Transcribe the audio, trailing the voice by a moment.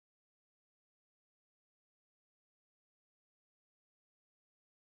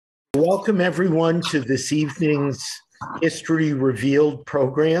Welcome everyone to this evening's History Revealed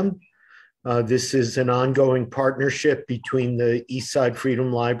program. This is an ongoing partnership between the Eastside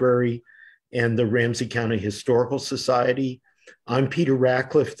Freedom Library and the Ramsey County Historical Society. I'm Peter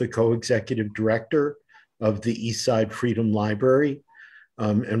Ratcliffe, the co-executive director of the Eastside Freedom Library,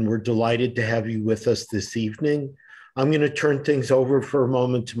 and we're delighted to have you with us this evening. I'm going to turn things over for a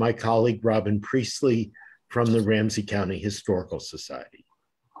moment to my colleague, Robin Priestley from the Ramsey County Historical Society.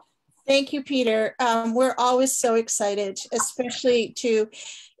 Thank you, Peter. We're always so excited, especially to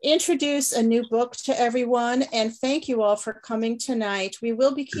introduce a new book to everyone. And thank you all for coming tonight. We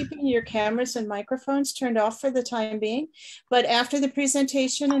will be keeping your cameras and microphones turned off for the time being. But after the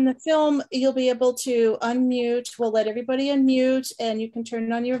presentation and the film, you'll be able to unmute. We'll let everybody unmute and you can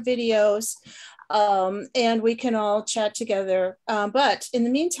turn on your videos. And we can all chat together. But in the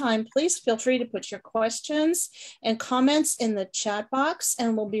meantime, please feel free to put your questions and comments in the chat box,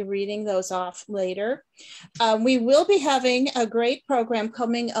 and we'll be reading those off later. We will be having a great program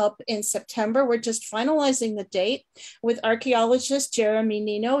coming up in September. We're just finalizing the date with archaeologist Jeremy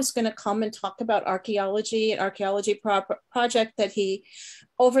Nino is going to come and talk about archaeology, an archaeology project that he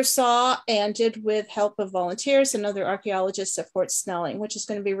oversaw and did with help of volunteers and other archaeologists at Fort Snelling, which is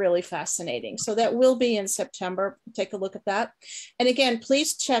going to be really fascinating. So that will be in September. Take a look at that. And again,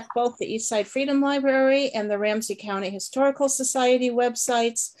 please check both the Eastside Freedom Library and the Ramsey County Historical Society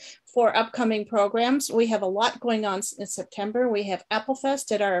websites for upcoming programs. We have a lot going on in September. We have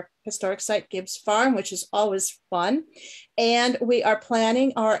Applefest at our historic site, Gibbs Farm, which is always fun. And we are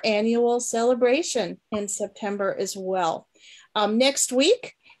planning our annual celebration in September as well. Next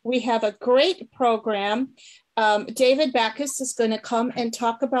week, we have a great program. David Backus is going to come and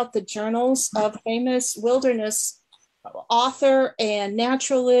talk about the journals of famous wilderness author and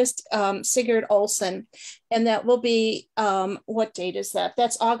naturalist Sigurd Olsen. And that will be, what date is that?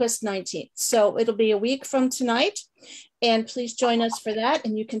 That's August 19th. So it'll be a week from tonight. And please join us for that.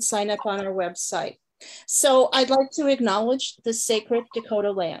 And you can sign up on our website. So I'd like to acknowledge the sacred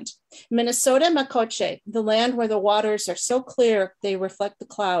Dakota land. Minnesota Makoche, the land where the waters are so clear they reflect the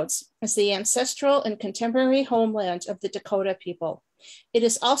clouds, is the ancestral and contemporary homeland of the Dakota people. It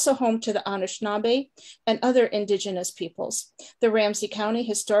is also home to the Anishinaabe and other indigenous peoples. The Ramsey County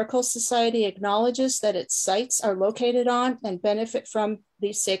Historical Society acknowledges that its sites are located on and benefit from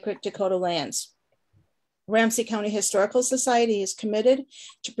these sacred Dakota lands. Ramsey County Historical Society is committed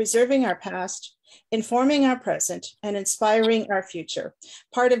to preserving our past, informing our present, and inspiring our future.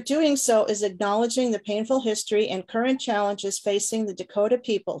 Part of doing so is acknowledging the painful history and current challenges facing the Dakota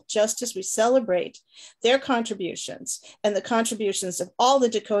people, just as we celebrate their contributions and the contributions of all the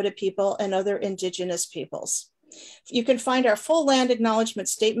Dakota people and other indigenous peoples. You can find our full land acknowledgement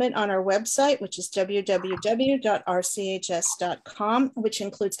statement on our website, which is www.rchs.com, which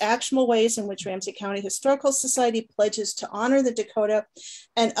includes actionable ways in which Ramsey County Historical Society pledges to honor the Dakota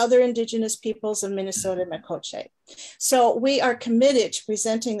and other indigenous peoples of Minnesota Makoche. So we are committed to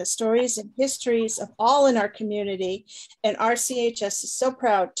presenting the stories and histories of all in our community, and RCHS is so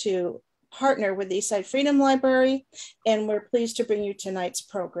proud to partner with the Eastside Freedom Library, and we're pleased to bring you tonight's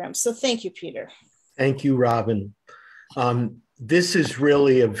program. So thank you, Peter. Thank you, Robin. This is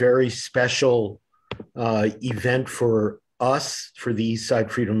really a very special event for us, for the Eastside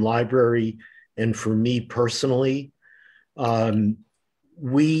Freedom Library, and for me personally.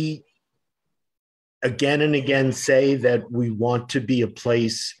 We again and again say that we want to be a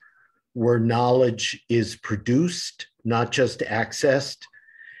place where knowledge is produced, not just accessed.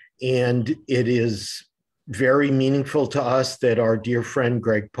 And it is very meaningful to us that our dear friend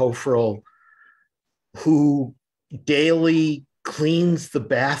Greg Poferl, who daily cleans the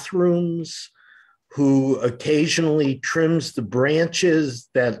bathrooms, who occasionally trims the branches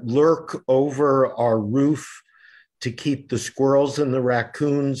that lurk over our roof to keep the squirrels and the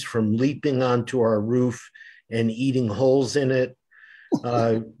raccoons from leaping onto our roof and eating holes in it.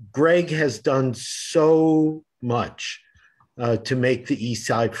 Greg has done so much to make the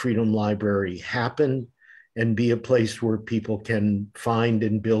Eastside Freedom Library happen and be a place where people can find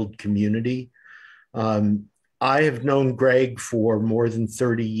and build community. I have known Greg for more than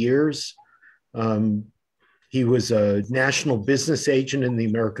 30 years. He was a national business agent in the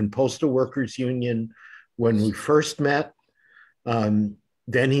American Postal Workers Union when we first met. Then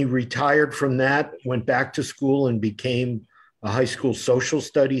he retired from that, went back to school and became a high school social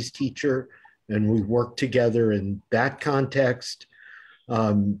studies teacher. And we worked together in that context.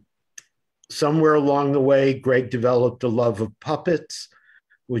 Somewhere along the way, Greg developed a love of puppets,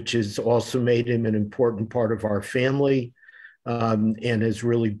 which has also made him an important part of our family, and has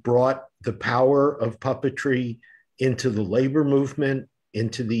really brought the power of puppetry into the labor movement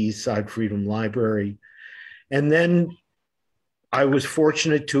into the Eastside Freedom Library. And then I was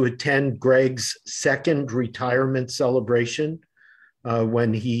fortunate to attend Greg's second retirement celebration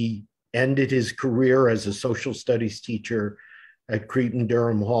when he ended his career as a social studies teacher at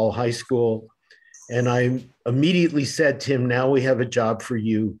Cretin-Derham Hall High School. And I immediately said to him, now we have a job for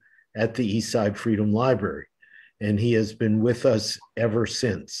you at the Eastside Freedom Library. And he has been with us ever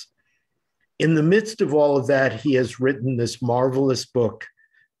since. In the midst of all of that, he has written this marvelous book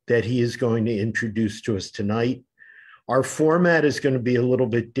that he is going to introduce to us tonight. Our format is going to be a little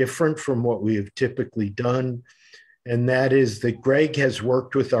bit different from what we have typically done. And that is that Greg has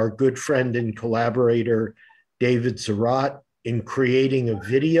worked with our good friend and collaborator, David Zarat, in creating a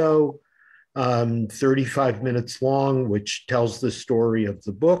video, 35 minutes long, which tells the story of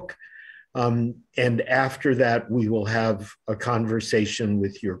the book. And after that, we will have a conversation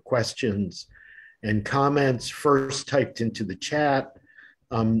with your questions and comments, first typed into the chat,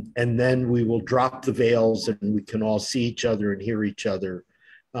 and then we will drop the veils and we can all see each other and hear each other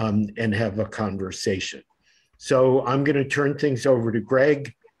and have a conversation. So I'm going to turn things over to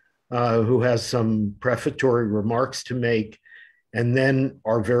Greg, who has some prefatory remarks to make, and then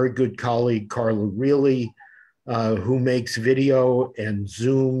our very good colleague, Carla Reilly, who makes video and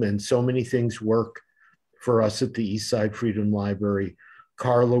Zoom and so many things work for us at the Eastside Freedom Library.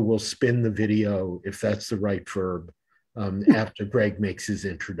 Carla will spin the video, if that's the right verb, after Greg makes his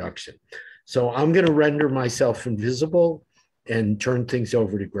introduction. So I'm going to render myself invisible and turn things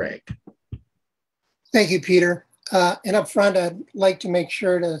over to Greg. Thank you, Peter. And up front, I'd like to make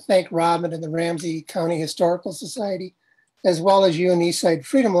sure to thank Robin and the Ramsey County Historical Society, as well as you and Eastside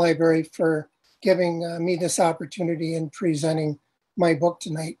Freedom Library for giving me this opportunity in presenting my book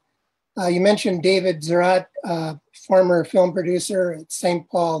tonight. You mentioned David Zarat, former film producer at St.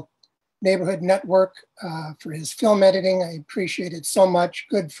 Paul Neighborhood Network for his film editing. I appreciate it so much,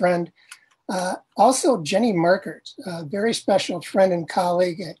 good friend. Also, Jenny Markert, a very special friend and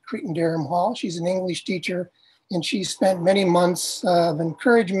colleague at Cretin-Derham Hall. She's an English teacher, and she spent many months of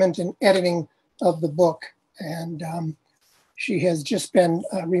encouragement and editing of the book. And she has just been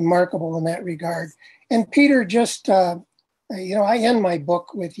remarkable in that regard. And Peter, just, I end my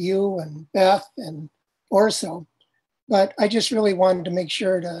book with you and Beth and Orso, but I just really wanted to make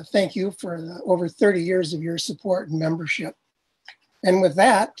sure to thank you for the over 30 years of your support and membership. And with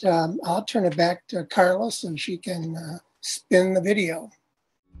that, I'll turn it back to Carla so she can spin the video.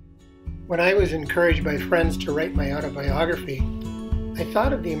 When I was encouraged by friends to write my autobiography, I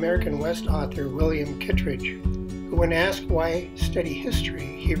thought of the American West author William Kittredge, who when asked why study history,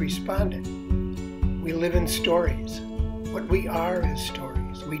 he responded, "We live in stories. What we are is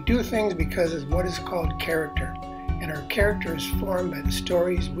stories. We do things because of what is called character, and our character is formed by the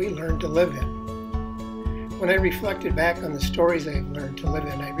stories we learn to live in." When I reflected back on the stories I've learned to live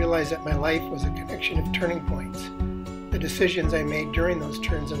in, I realized that my life was a connection of turning points. The decisions I made during those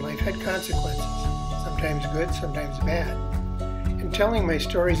turns in life had consequences, sometimes good, sometimes bad. In telling my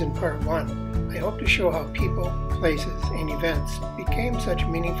stories in part one, I hope to show how people, places, and events became such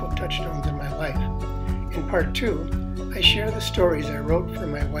meaningful touchstones in my life. In part two, I share the stories I wrote for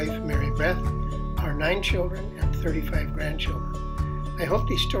my wife, Mary Beth, our 9 children, and 35 grandchildren. I hope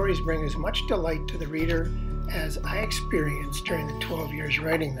these stories bring as much delight to the reader as I experienced during the 12 years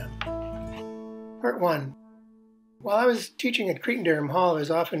writing them. Part 1. While I was teaching at Cretin-Derham Hall, I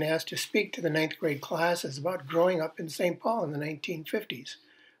was often asked to speak to the 9th grade classes about growing up in St. Paul in the 1950s,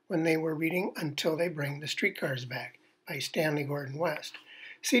 when they were reading Until They Bring the Streetcars Back by Stanley Gordon West.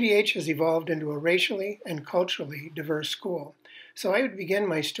 CDH has evolved into a racially and culturally diverse school, so I would begin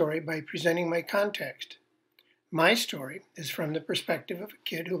my story by presenting my context. My story is from the perspective of a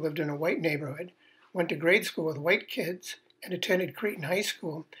kid who lived in a white neighborhood, went to grade school with white kids, and attended Cretin High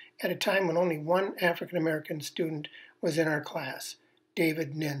School at a time when only one African-American student was in our class,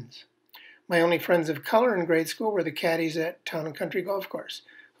 David Nins. My only friends of color in grade school were the caddies at Town and Country Golf Course,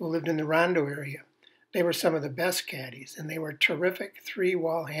 who lived in the Rondo area. They were some of the best caddies, and they were terrific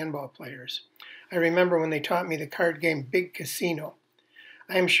 3-wall handball players. I remember when they taught me the card game Big Casino.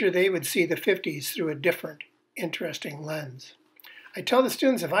 I am sure they would see the 50s through a different, interesting lens. I tell the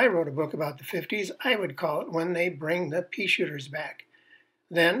students if I wrote a book about the 50s, I would call it When They Bring the Pea Shooters Back.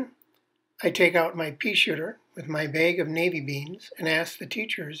 Then I take out my pea shooter with my bag of navy beans and ask the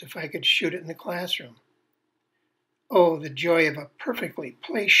teachers if I could shoot it in the classroom. Oh, the joy of a perfectly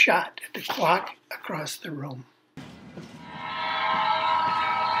placed shot at the clock across the room.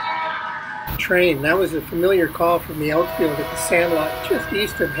 Train, that was a familiar call from the outfield at the Sandlot just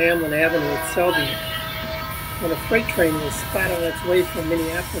east of Hamlin Avenue at Selby, when a freight train was spot on its way from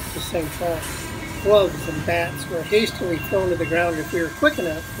Minneapolis to St. Paul. gloves, and bats were hastily thrown to the ground. If we were quick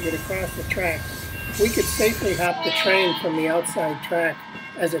enough to get across the track, we could safely hop the train from the outside track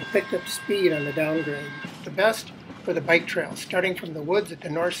as it picked up speed on the downgrade. The best were the bike trails, starting from the woods at the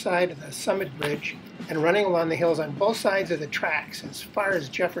north side of the Summit Bridge and running along the hills on both sides of the tracks as far as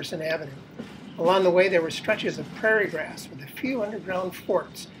Jefferson Avenue. Along the way, there were stretches of prairie grass with a few underground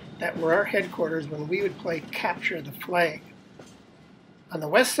forts that were our headquarters when we would play Capture the Flag. On the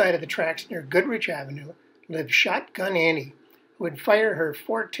west side of the tracks near Goodrich Avenue lived Shotgun Annie, who would fire her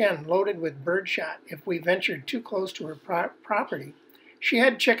 .410 loaded with birdshot if we ventured too close to her property. She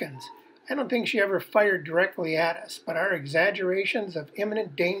had chickens. I don't think she ever fired directly at us, but our exaggerations of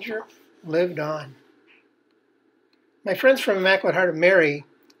imminent danger lived on. My friends from Immaculate Heart of Mary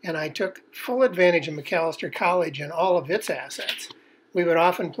and I took full advantage of Macalester College and all of its assets. We would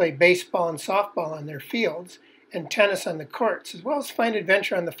often play baseball and softball on their fields and tennis on the courts, as well as find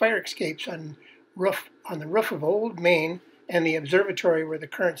adventure on the fire escapes on the roof of Old Main and the observatory where the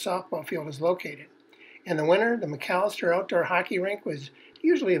current softball field is located. In the winter, the Macalester outdoor hockey rink was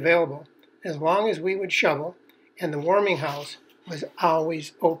usually available as long as we would shovel, and the warming house was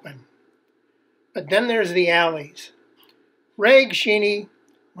always open. But then there's the alleys. Rags, Sheeny!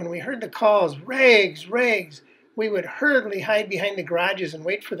 When we heard the calls, rags, rags, we would hurriedly hide behind the garages and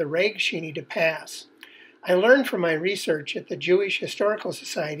wait for the rag Sheeny to pass. I learned from my research at the Jewish Historical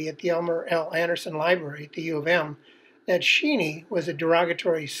Society at the Elmer L. Anderson Library at the U of M that Sheeny was a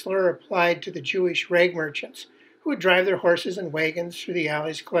derogatory slur applied to the Jewish rag merchants who would drive their horses and wagons through the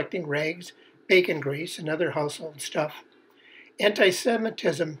alleys collecting rags, bacon grease, and other household stuff.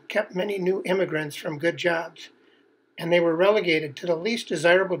 Anti-Semitism kept many new immigrants from good jobs, and they were relegated to the least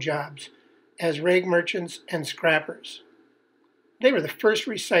desirable jobs as rag merchants and scrappers. They were the first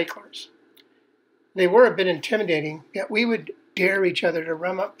recyclers. They were a bit intimidating, yet we would dare each other to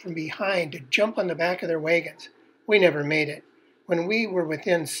run up from behind to jump on the back of their wagons. We never made it. When we were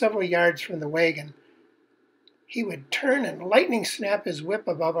within several yards from the wagon, he would turn and lightning snap his whip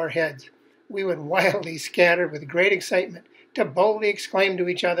above our heads. We would wildly scatter with great excitement to boldly exclaim to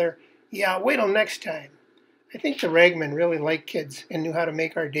each other, "Yeah, wait till next time." I think the ragmen really liked kids and knew how to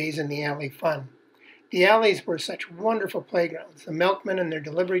make our days in the alley fun. The alleys were such wonderful playgrounds. The milkmen and their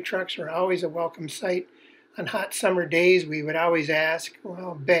delivery trucks were always a welcome sight. On hot summer days, we would always ask,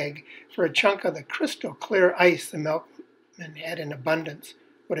 well, beg, for a chunk of the crystal clear ice the milkmen had in abundance.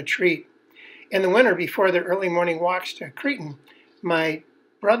 What a treat. In the winter, before their early morning walks to Cretin, my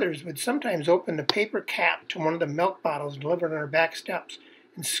brothers would sometimes open the paper cap to one of the milk bottles delivered on our back steps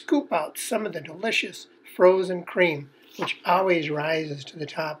and scoop out some of the delicious frozen cream, which always rises to the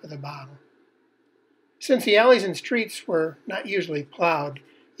top of the bottle. Since the alleys and streets were not usually plowed,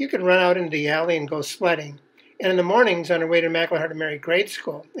 you could run out into the alley and go sledding. And in the mornings, on our way to Immaculate Heart of Mary grade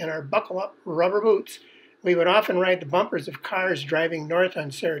school, in our buckle-up rubber boots, we would often ride the bumpers of cars driving north on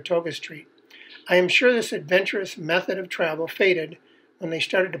Saratoga Street. I am sure this adventurous method of travel faded when they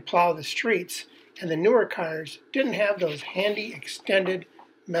started to plow the streets, and the newer cars didn't have those handy extended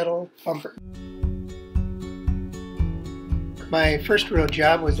metal bumpers. My first real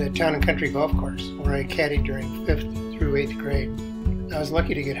job was at Town and Country Golf Course, where I caddied during 5th through 8th grade. I was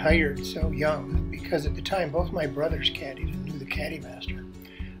lucky to get hired so young because at the time both my brothers caddied and knew the caddy master.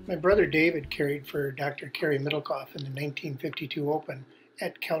 My brother David caddied for Dr. Kerry Middlecoff in the 1952 Open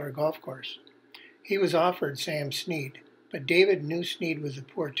at Keller Golf Course. He was offered Sam Snead, but David knew Snead was a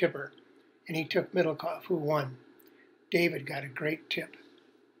poor tipper, and he took Middlecoff, who won. David got a great tip.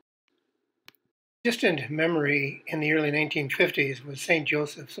 Distant memory in the early 1950s was St.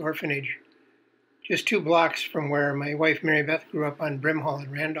 Joseph's Orphanage, just 2 blocks from where my wife Mary Beth grew up on Brimhall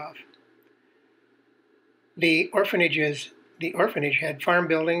in Randolph. The orphanage had farm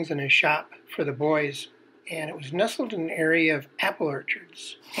buildings and a shop for the boys, and it was nestled in an area of apple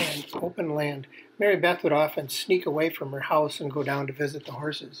orchards and open land. Mary Beth would often sneak away from her house and go down to visit the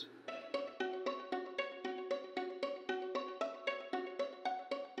horses.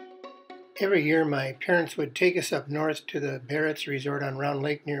 Every year, my parents would take us up north to the Barrett's Resort on Round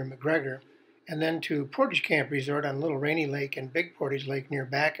Lake near McGregor, and then to Portage Camp Resort on Little Rainy Lake and Big Portage Lake near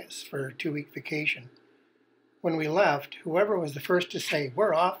Bacchus for a 2-week vacation. When we left, whoever was the first to say,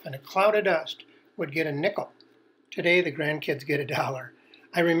 "We're off in a cloud of dust," would get a nickel. Today, the grandkids get $1.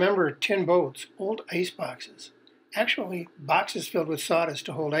 I remember tin boats, old ice boxes. Actually, boxes filled with sawdust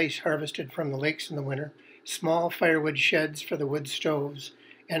to hold ice harvested from the lakes in the winter, small firewood sheds for the wood stoves,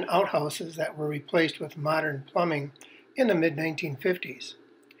 and outhouses that were replaced with modern plumbing in the mid-1950s.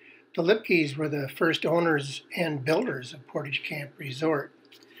 The Lipkes were the first owners and builders of Portage Camp Resort.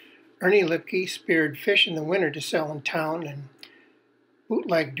 Ernie Lipke speared fish in the winter to sell in town and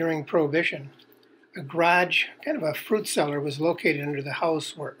bootlegged during Prohibition. A garage, kind of a fruit cellar, was located under the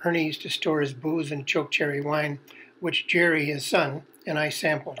house where Ernie used to store his booze and choke cherry wine, which Jerry, his son, and I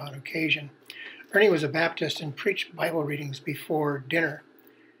sampled on occasion. Ernie was a Baptist and preached Bible readings before dinner.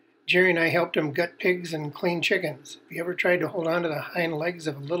 Jerry and I helped him gut pigs and clean chickens. Have you ever tried to hold on to the hind legs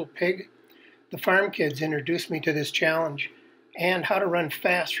of a little pig? The farm kids introduced me to this challenge and how to run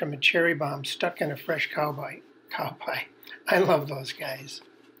fast from a cherry bomb stuck in a fresh cow pie. I love those guys.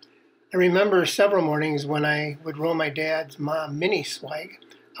 I remember several mornings when I would roll my dad's mom, Minnie Swag,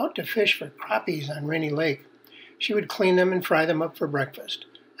 out to fish for crappies on Rainy Lake. She would clean them and fry them up for breakfast.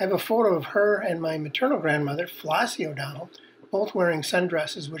 I have a photo of her and my maternal grandmother, Flossie O'Donnell, both wearing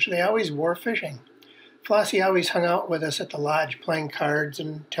sundresses, which they always wore fishing. Flossie always hung out with us at the lodge, playing cards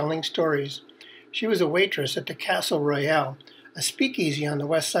and telling stories. She was a waitress at the Castle Royale, a speakeasy on the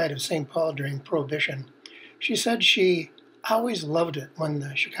west side of St. Paul during Prohibition. She said she always loved it when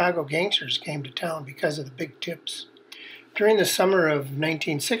the Chicago gangsters came to town because of the big tips. During the summer of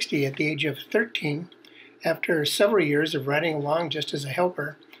 1960, at the age of 13, after several years of riding along just as a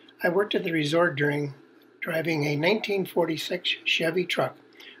helper, I worked at the resort driving a 1946 Chevy truck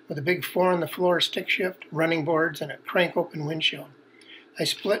with a big 4-on-the-floor stick shift, running boards, and a crank-open windshield. I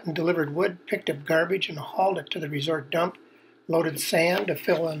split and delivered wood, picked up garbage, and hauled it to the resort dump, loaded sand to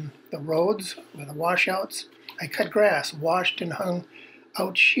fill in the roads with the washouts. I cut grass, washed and hung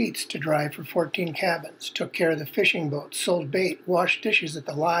out sheets to dry for 14 cabins, took care of the fishing boats, sold bait, washed dishes at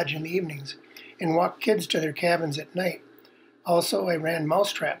the lodge in the evenings, and walked kids to their cabins at night. Also, I ran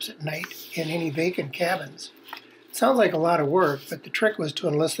mouse traps at night in any vacant cabins. It sounds like a lot of work, but the trick was to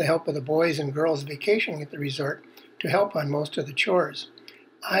enlist the help of the boys and girls vacationing at the resort to help on most of the chores.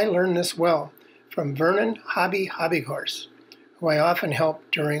 I learned this well from Vernon Hobbygorse, who I often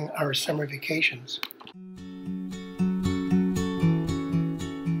helped during our summer vacations.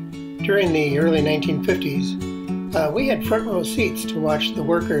 During the early 1950s, we had front row seats to watch the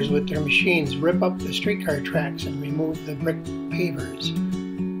workers with their machines rip up the streetcar tracks and remove the brick pavers.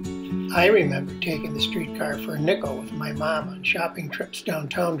 I remember taking the streetcar for a nickel with my mom on shopping trips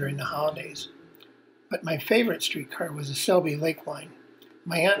downtown during the holidays. But my favorite streetcar was the Selby Lake line.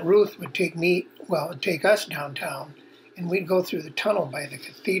 My Aunt Ruth would take us downtown, and we'd go through the tunnel by the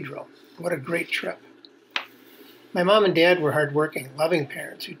cathedral. What a great trip. My mom and dad were hardworking, loving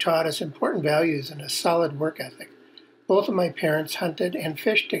parents who taught us important values and a solid work ethic. Both of my parents hunted and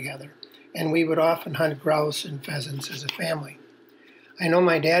fished together, and we would often hunt grouse and pheasants as a family. I know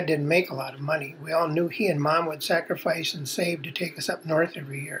my dad didn't make a lot of money. We all knew he and Mom would sacrifice and save to take us up north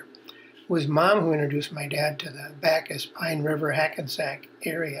every year. It was Mom who introduced my dad to the Bacchus, Pine River, Hackensack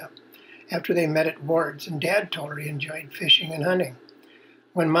area after they met at Ward's, and Dad told her he enjoyed fishing and hunting.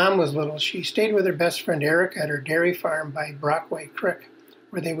 When Mom was little, she stayed with her best friend Eric at her dairy farm by Brockway Creek,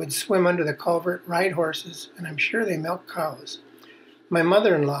 where they would swim under the culvert, ride horses, and I'm sure they milked cows. My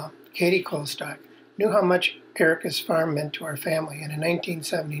mother-in-law, Katie Colstock, knew how much Erica's farm meant to our family, and in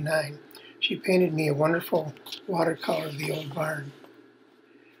 1979, she painted me a wonderful watercolor of the old barn.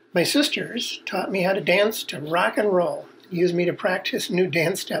 My sisters taught me how to dance to rock and roll, used me to practice new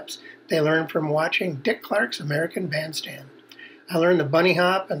dance steps they learned from watching Dick Clark's American Bandstand. I learned the bunny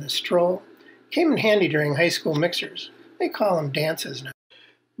hop and the stroll. Came in handy during high school mixers. They call them dances now.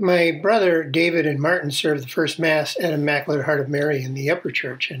 My brother David and Martin served the first Mass at Immaculate Heart of Mary in the Upper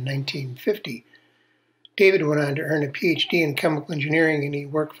Church in 1950. David went on to earn a PhD in chemical engineering, and he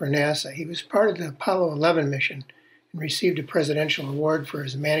worked for NASA. He was part of the Apollo 11 mission and received a presidential award for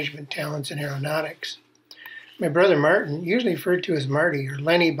his management talents in aeronautics. My brother Martin, usually referred to as Marty or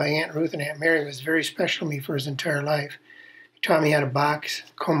Lenny by Aunt Ruth and Aunt Mary, was very special to me for his entire life. He taught me how to box,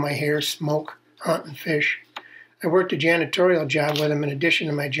 comb my hair, smoke, hunt, and fish. I worked a janitorial job with him in addition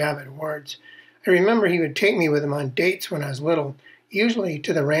to my job at Ward's. I remember he would take me with him on dates when I was little, usually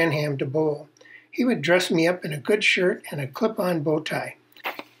to the Ranham to bowl. He would dress me up in a good shirt and a clip-on bow tie.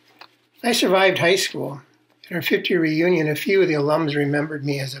 I survived high school. At our 50-year reunion, a few of the alums remembered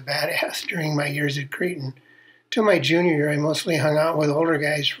me as a badass during my years at Cretin. Till my junior year, I mostly hung out with older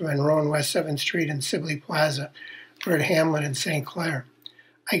guys from Monroe and West 7th Street and Sibley Plaza, or at Hamlin and St. Clair.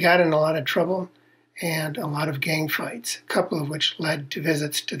 I got in a lot of trouble and a lot of gang fights, a couple of which led to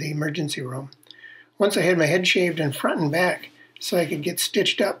visits to the emergency room. Once I had my head shaved in front and back so I could get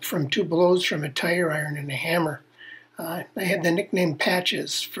stitched up from 2 blows from a tire iron and a hammer. I had the nickname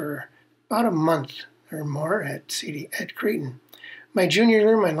Patches for about a month or more at Cretin. My junior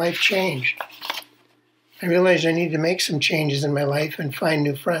year, my life changed. I realized I needed to make some changes in my life and find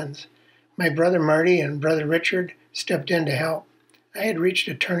new friends. My brother Marty and brother Richard stepped in to help. I had reached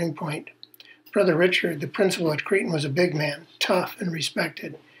a turning point. Brother Richard, the principal at Cretin, was a big man, tough and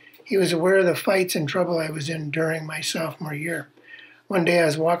respected. He was aware of the fights and trouble I was in during my sophomore year. One day I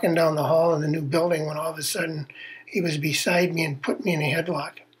was walking down the hall in the new building when all of a sudden he was beside me and put me in a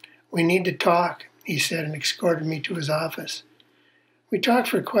headlock. "We need to talk," he said, and escorted me to his office. We talked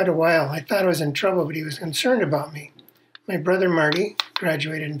for quite a while. I thought I was in trouble, but he was concerned about me. My brother Marty,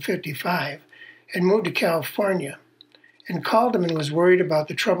 graduated in '55, had moved to California and called him and was worried about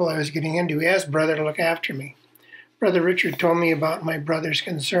the trouble I was getting into. He asked brother to look after me. Brother Richard told me about my brother's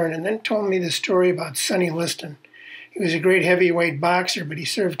concern and then told me the story about Sonny Liston. He was a great heavyweight boxer, but he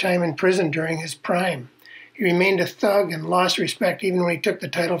served time in prison during his prime. He remained a thug and lost respect even when he took the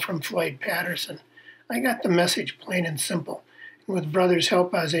title from Floyd Patterson. I got the message, plain and simple. And with brother's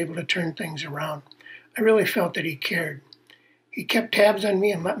help, I was able to turn things around. I really felt that he cared. He kept tabs on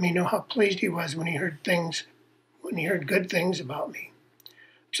me and let me know how pleased he was when he heard good things about me.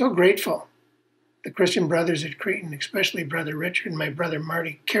 I'm so grateful. The Christian brothers at Cretin, especially Brother Richard and my brother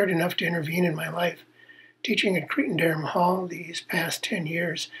Marty, cared enough to intervene in my life. Teaching at Cretin-Derham Hall these past 10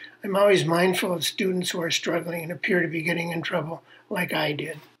 years, I'm always mindful of students who are struggling and appear to be getting in trouble like I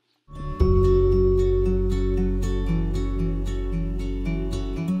did.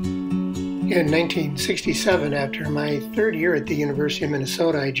 In 1967, after my third year at the University of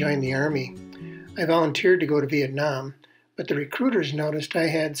Minnesota, I joined the Army. I volunteered to go to Vietnam, but the recruiters noticed I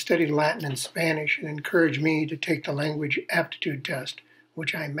had studied Latin and Spanish and encouraged me to take the language aptitude test,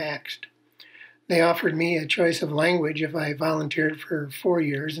 which I maxed. They offered me a choice of language if I volunteered for 4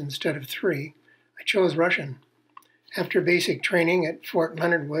 years instead of 3. I chose Russian. After basic training at Fort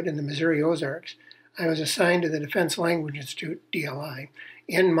Leonard Wood in the Missouri Ozarks, I was assigned to the Defense Language Institute, DLI,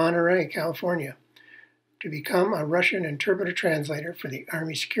 in Monterey, California, to become a Russian interpreter-translator for the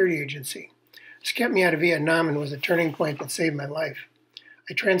Army Security Agency. This kept me out of Vietnam and was a turning point that saved my life.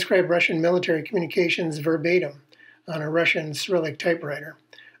 I transcribed Russian military communications verbatim on a Russian Cyrillic typewriter.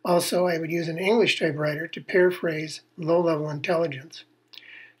 Also, I would use an English typewriter to paraphrase low-level intelligence.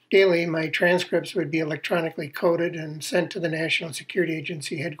 Daily, my transcripts would be electronically coded and sent to the National Security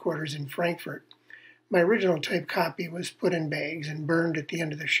Agency headquarters in Frankfurt. My original type copy was put in bags and burned at the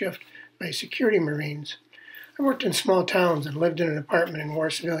end of the shift by security Marines. I worked in small towns and lived in an apartment and wore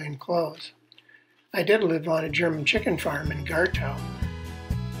civilian clothes. I did live on a German chicken farm in Gartow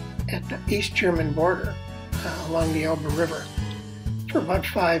at the East German border along the Elbe River for about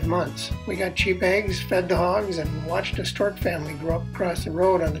 5 months. We got cheap eggs, fed the hogs, and watched a stork family grow up across the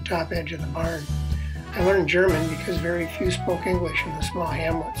road on the top edge of the barn. I learned German because very few spoke English in the small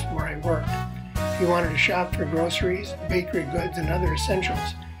hamlets where I worked. If you wanted to shop for groceries, bakery goods, and other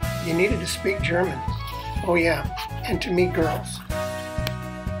essentials, you needed to speak German. Oh yeah, and to meet girls.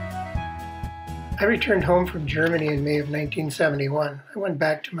 I returned home from Germany in May of 1971. I went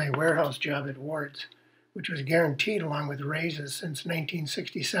back to my warehouse job at Ward's, which was guaranteed along with raises since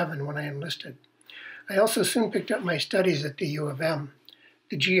 1967 when I enlisted. I also soon picked up my studies at the U of M.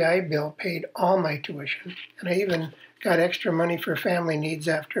 The GI Bill paid all my tuition, and I even got extra money for family needs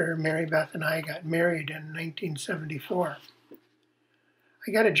after Mary Beth and I got married in 1974.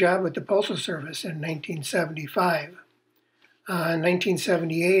 I got a job with the Postal Service in 1975. In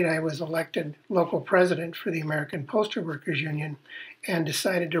 1978, I was elected local president for the American Postal Workers Union and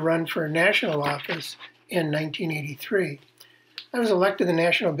decided to run for national office in 1983. I was elected the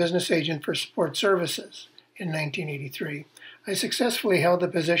National Business Agent for Support Services in 1983. I successfully held the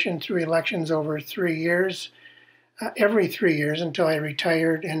position through elections over 3 years, every 3 years until I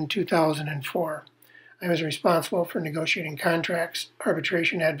retired in 2004. I was responsible for negotiating contracts,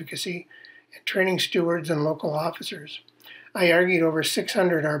 arbitration advocacy, and training stewards and local officers. I argued over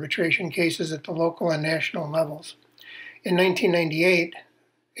 600 arbitration cases at the local and national levels. In 1998,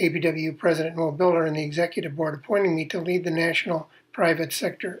 APW President Mo Biller and the Executive Board appointed me to lead the National Private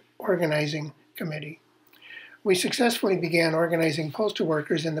Sector Organizing Committee. We successfully began organizing postal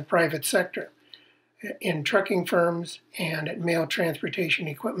workers in the private sector, in trucking firms, and at mail transportation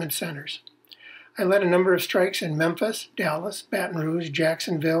equipment centers. I led a number of strikes in Memphis, Dallas, Baton Rouge,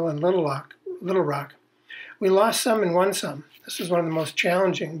 Jacksonville, and Little Rock. We lost some and won some. This was one of the most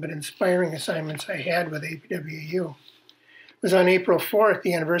challenging but inspiring assignments I had with APWU. It was on April 4th,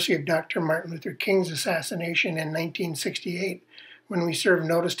 the anniversary of Dr. Martin Luther King's assassination in 1968, when we served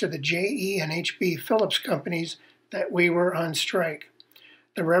notice to the J.E. and H.B. Phillips companies that we were on strike.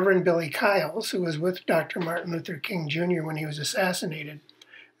 The Reverend Billy Kiles, who was with Dr. Martin Luther King Jr. when he was assassinated,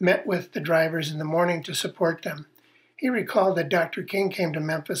 met with the drivers in the morning to support them. He recalled that Dr. King came to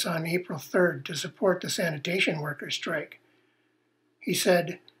Memphis on April 3rd to support the sanitation workers' strike. He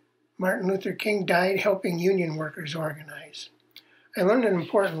said, "Martin Luther King died helping union workers organize. I learned an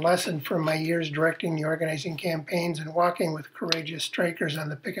important lesson from my years directing the organizing campaigns and walking with courageous strikers on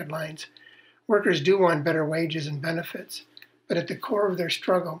the picket lines. Workers do want better wages and benefits, but at the core of their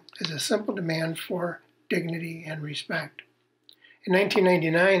struggle is a simple demand for dignity and respect. In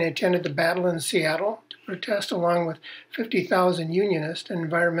 1999, I attended the battle in Seattle to protest along with 50,000 unionists and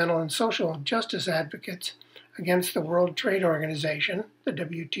environmental and social justice advocates against the World Trade Organization, the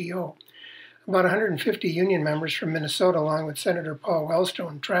WTO. About 150 union members from Minnesota, along with Senator Paul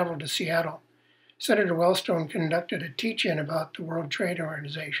Wellstone, traveled to Seattle. Senator Wellstone conducted a teach-in about the World Trade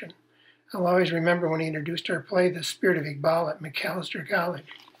Organization. I'll always remember when he introduced our play, The Spirit of Iqbal, at Macalester College.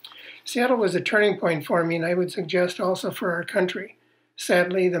 Seattle was a turning point for me, and I would suggest also for our country.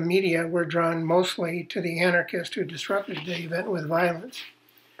 Sadly, the media were drawn mostly to the anarchist who disrupted the event with violence.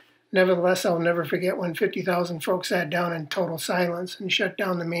 Nevertheless, I'll never forget when 50,000 folks sat down in total silence and shut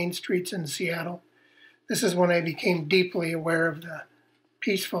down the main streets in Seattle. This is when I became deeply aware of the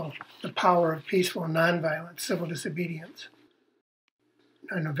power of peaceful, nonviolent civil disobedience.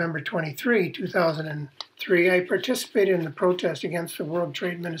 On November 23, 2003, I participated in the protest against the World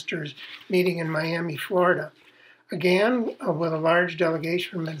Trade Ministers meeting in Miami, Florida. Again, with a large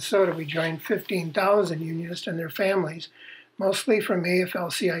delegation from Minnesota, we joined 15,000 unionists and their families, mostly from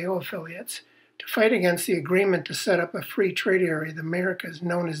AFL-CIO affiliates, to fight against the agreement to set up a free trade area in the Americas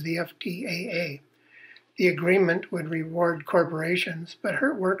known as the FTAA. The agreement would reward corporations, but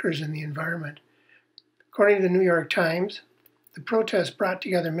hurt workers and the environment. According to the New York Times, the protest brought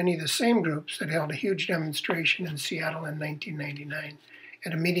together many of the same groups that held a huge demonstration in Seattle in 1999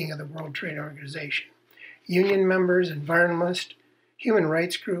 at a meeting of the World Trade Organization. Union members, environmentalists, human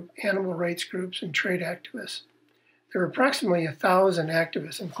rights groups, animal rights groups, and trade activists. There were approximately 1,000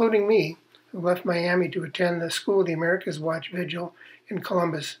 activists, including me, who left Miami to attend the School of the Americas Watch Vigil in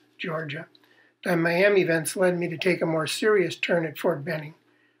Columbus, Georgia. The Miami events led me to take a more serious turn at Fort Benning,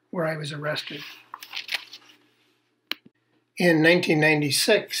 where I was arrested. In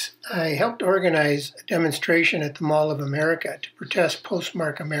 1996, I helped organize a demonstration at the Mall of America to protest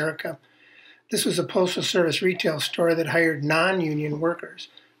Postmark America. This was a Postal Service retail store that hired non-union workers,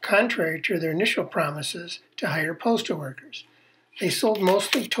 contrary to their initial promises to hire postal workers. They sold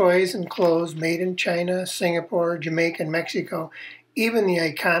mostly toys and clothes made in China, Singapore, Jamaica, and Mexico, even the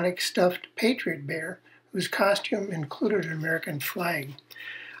iconic stuffed Patriot Bear, whose costume included an American flag.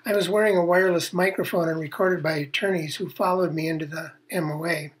 I was wearing a wireless microphone and recorded by attorneys who followed me into the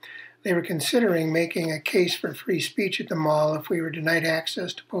MOA. They were considering making a case for free speech at the mall if we were denied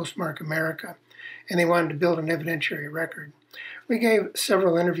access to Postmark America, and they wanted to build an evidentiary record. We gave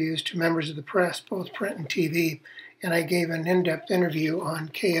several interviews to members of the press, both print and TV, and I gave an in-depth interview on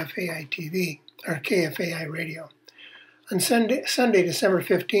KFAI TV, or KFAI radio. On Sunday, December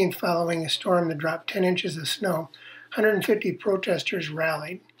 15th, following a storm that dropped 10 inches of snow, 150 protesters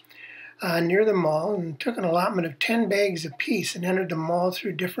rallied near the mall and took an allotment of 10 bags apiece and entered the mall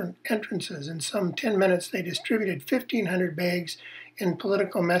through different entrances. In some 10 minutes, they distributed 1,500 bags in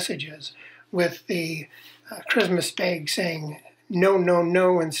political messages, with the Christmas bag saying no, no,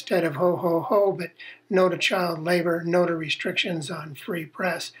 no instead of ho, ho, ho, but no to child labor, no to restrictions on free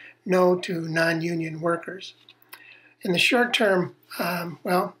press, no to non-union workers. In the short term,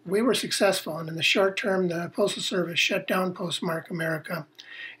 we were successful, and in the short term, the Postal Service shut down Postmark America.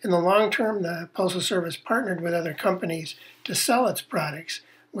 In the long term, the Postal Service partnered with other companies to sell its products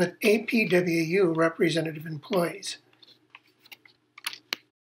with APWU representative employees.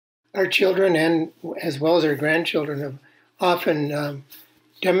 Our children, and as well as our grandchildren, have often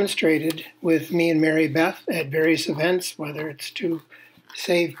demonstrated with me and Mary Beth at various events, whether it's to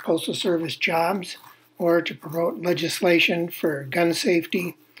save Postal Service jobs or to promote legislation for gun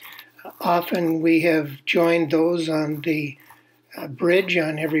safety. Often we have joined those on the bridge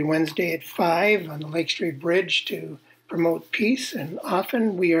on every Wednesday at 5 on the Lake Street Bridge to promote peace, and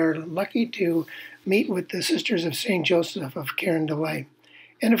often we are lucky to meet with the Sisters of St. Joseph of Carondelet,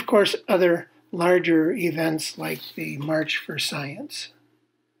 and of course other larger events like the March for Science.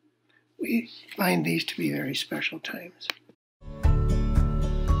 We find these to be very special times.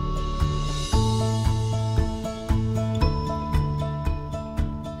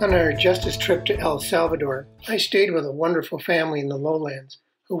 On our justice trip to El Salvador, I stayed with a wonderful family in the lowlands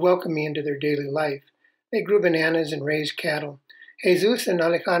who welcomed me into their daily life. They grew bananas and raised cattle. Jesus and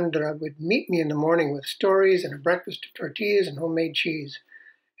Alejandra would meet me in the morning with stories and a breakfast of tortillas and homemade cheese.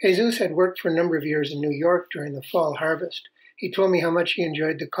 Jesus had worked for a number of years in New York during the fall harvest. He told me how much he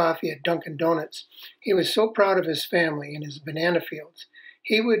enjoyed the coffee at Dunkin' Donuts. He was so proud of his family and his banana fields.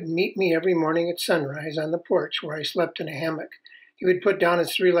 He would meet me every morning at sunrise on the porch where I slept in a hammock. He would put down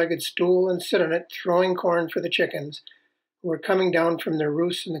his three-legged stool and sit on it, throwing corn for the chickens. who were coming down from their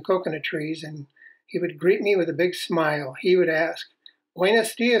roosts in the coconut trees, and he would greet me with a big smile. He would ask,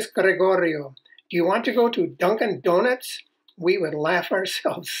 "Buenos dias, Gregorio. Do you want to go to Dunkin' Donuts?" We would laugh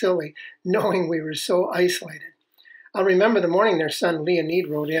ourselves silly, knowing we were so isolated. I'll remember the morning their son Leonid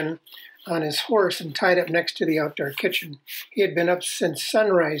rode in on his horse and tied up next to the outdoor kitchen. He had been up since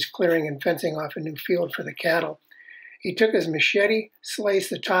sunrise clearing and fencing off a new field for the cattle. He took his machete, sliced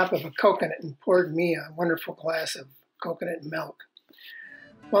the top of a coconut, and poured me a wonderful glass of coconut milk.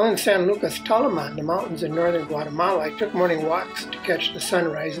 While in San Lucas Tolaman, the mountains in northern Guatemala, I took morning walks to catch the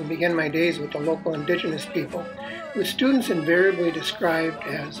sunrise and begin my days with the local indigenous people, who students invariably described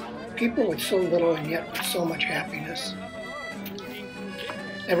as people with so little and yet with so much happiness.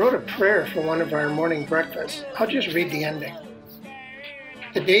 I wrote a prayer for one of our morning breakfasts. I'll just read the ending.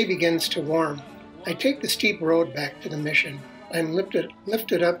 The day begins to warm. I take the steep road back to the mission. I'm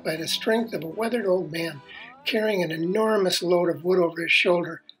lifted up by the strength of a weathered old man, carrying an enormous load of wood over his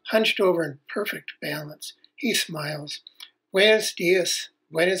shoulder, hunched over in perfect balance. He smiles. Buenos dias,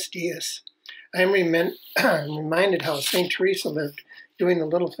 buenos dias. I'm reminded how St. Teresa lived, doing the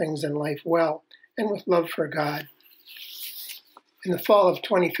little things in life well and with love for God. In the fall of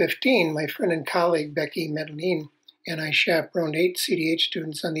 2015, my friend and colleague Becky Medellin and I chaperoned 8 CDH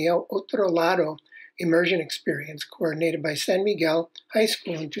students on the El Otro Lado immersion experience coordinated by San Miguel High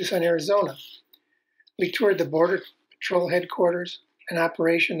School in Tucson, Arizona. We toured the Border Patrol headquarters, an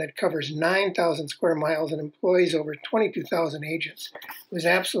operation that covers 9,000 square miles and employs over 22,000 agents. It was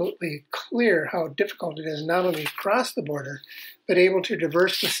absolutely clear how difficult it is not only to cross the border, but able to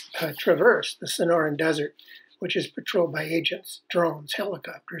traverse the Sonoran Desert, which is patrolled by agents, drones,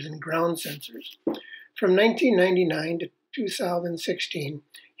 helicopters, and ground sensors. From 1999 to 2016,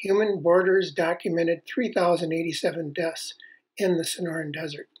 Human Borders documented 3,087 deaths in the Sonoran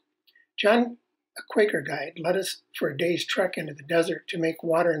Desert. John, a Quaker guide, led us for a day's trek into the desert to make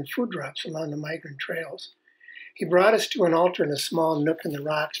water and food drops along the migrant trails. He brought us to an altar in a small nook in the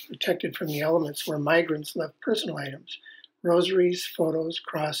rocks protected from the elements where migrants left personal items, rosaries, photos,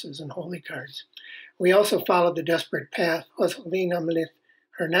 crosses, and holy cards. We also followed the desperate path Joselina Melith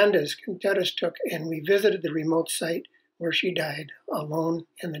Hernandez Contreras took, and we visited the remote site where she died, alone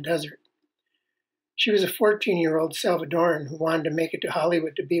in the desert. She was a 14-year-old Salvadoran who wanted to make it to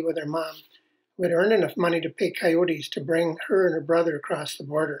Hollywood to be with her mom, who had earned enough money to pay coyotes to bring her and her brother across the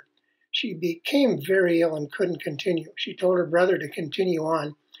border. She became very ill and couldn't continue. She told her brother to continue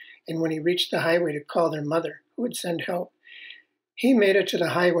on, and when he reached the highway to call their mother, who would send help. He made it to the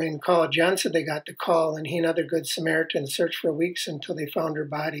highway and called. John said they got the call, and he and other good Samaritans searched for weeks until they found her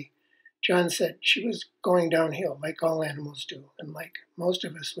body. John said she was going downhill, like all animals do, and like most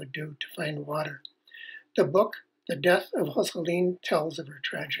of us would do to find water. The book, The Death of Joseline, tells of her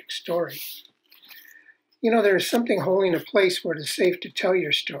tragic story. You know, there is something holy in a place where it is safe to tell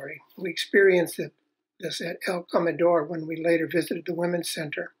your story. We experienced this at El Comedor when we later visited the Women's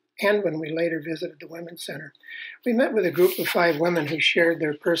Center. We met with a group of 5 women who shared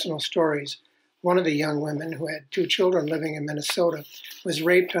their personal stories. One of the young women, who had 2 children living in Minnesota, was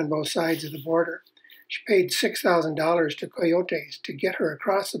raped on both sides of the border. She paid $6,000 to coyotes to get her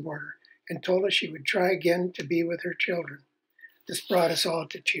across the border and told us she would try again to be with her children. This brought us all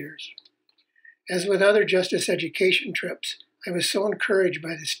to tears. As with other justice education trips, I was so encouraged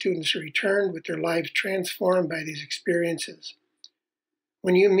by the students who returned with their lives transformed by these experiences.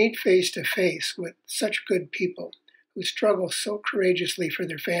 When you meet face to face with such good people who struggle so courageously for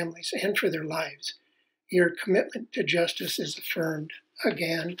their families and for their lives, your commitment to justice is affirmed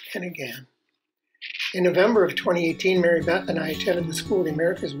again and again. In November of 2018, Mary Beth and I attended the School of the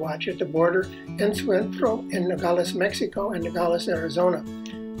Americas Watch at the border Encuentro in Nogales, Mexico and Nogales, Arizona.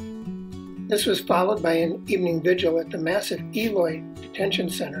 This was followed by an evening vigil at the massive Eloy Detention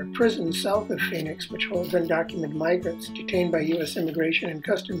Center, a prison south of Phoenix, which holds undocumented migrants detained by U.S. Immigration and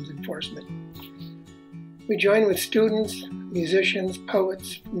Customs Enforcement. We joined with students, musicians,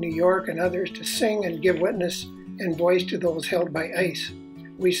 poets from New York and others to sing and give witness and voice to those held by ICE.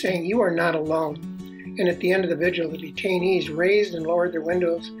 We sang, "You are not alone." And at the end of the vigil, the detainees raised and lowered their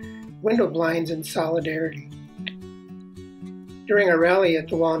window blinds in solidarity. During a rally at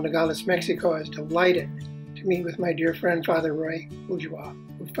the wall in Nogales, Mexico, I was delighted to meet with my dear friend, Father Roy Bourgeois,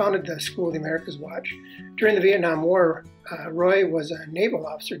 who founded the School of the Americas Watch. During the Vietnam War, Roy was a naval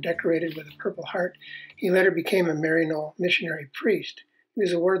officer decorated with a Purple Heart. He later became a Maryknoll missionary priest. He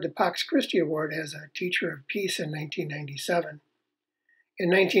was awarded the Pax Christi Award as a teacher of peace in 1997. In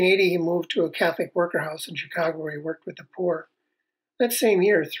 1980, he moved to a Catholic worker house in Chicago where he worked with the poor. That same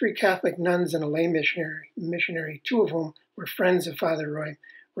year, 3 Catholic nuns and a lay missionary, 2 of whom were friends of Father Roy,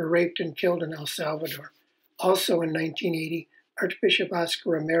 were raped and killed in El Salvador. Also in 1980, Archbishop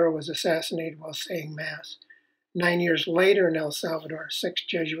Oscar Romero was assassinated while saying Mass. 9 years later in El Salvador, 6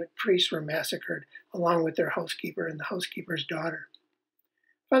 Jesuit priests were massacred, along with their housekeeper and the housekeeper's daughter.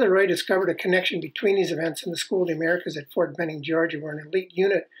 Father Roy discovered a connection between these events and the School of the Americas at Fort Benning, Georgia, where an elite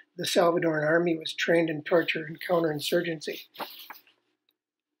unit of the Salvadoran Army was trained in torture and counterinsurgency.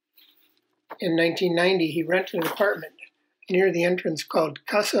 In 1990, he rented an apartment near the entrance called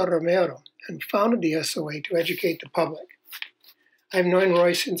Casa Romero and founded the SOA to educate the public. I've known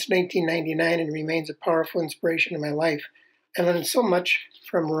Roy since 1999 and remains a powerful inspiration in my life. I learned so much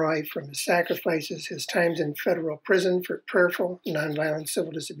from Roy, from his sacrifices, his times in federal prison for prayerful, nonviolent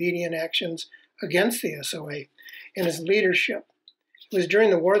civil disobedient actions against the SOA, and his leadership. It was during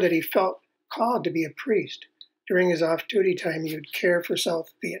the war that he felt called to be a priest. During his off-duty time, he would care for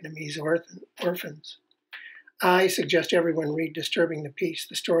South Vietnamese orphans. I suggest everyone read Disturbing the Peace,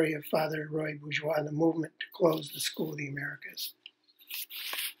 the story of Father Roy Bourgeois and the movement to close the School of the Americas.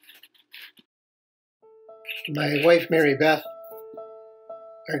 My wife, Mary Beth,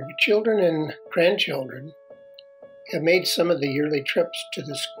 our children and grandchildren have made some of the yearly trips to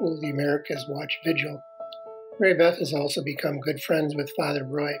the School of the Americas Watch Vigil. Mary Beth has also become good friends with Father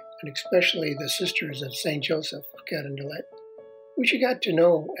Roy, and especially the Sisters of St. Joseph of Cretin-Derham, who she got to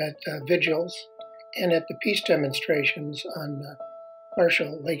know at vigils and at the peace demonstrations on the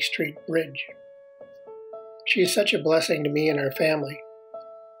Marshall Lake Street Bridge. She is such a blessing to me and our family.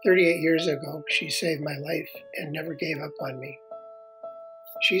 38 years ago, she saved my life and never gave up on me.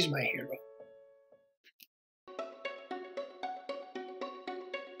 She's my hero.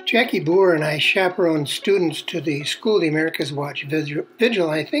 Jackie Boer and I chaperoned students to the School of the Americas Watch Vigil,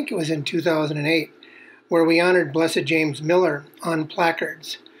 I think it was in 2008, where we honored Blessed James Miller on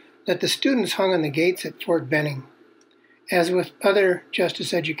placards that the students hung on the gates at Fort Benning. As with other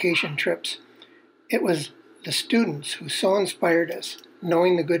Justice Education trips, it was the students who so inspired us,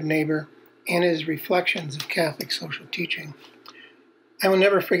 knowing the good neighbor and his reflections of Catholic social teaching. I will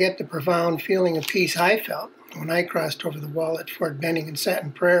never forget the profound feeling of peace I felt when I crossed over the wall at Fort Benning and sat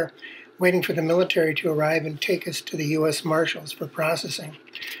in prayer, waiting for the military to arrive and take us to the U.S. Marshals for processing.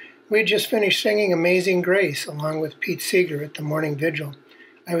 We had just finished singing Amazing Grace along with Pete Seeger at the morning vigil.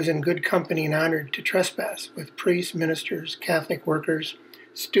 I was in good company and honored to trespass with priests, ministers, Catholic workers,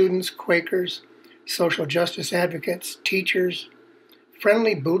 students, Quakers, social justice advocates, teachers,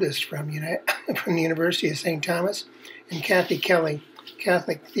 friendly Buddhists from the University of St. Thomas, and Kathy Kelly,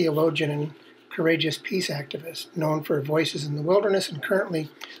 Catholic theologian and courageous peace activist, known for Voices in the Wilderness and currently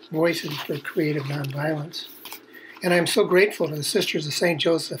Voices for Creative Nonviolence. And I'm so grateful to the Sisters of St.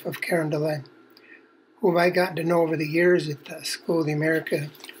 Joseph of Cretin-Derham, whom I got to know over the years at the School of the America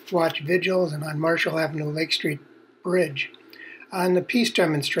Watch Vigils and on Marshall Avenue Lake Street Bridge, on the peace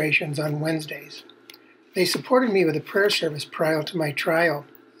demonstrations on Wednesdays. They supported me with a prayer service prior to my trial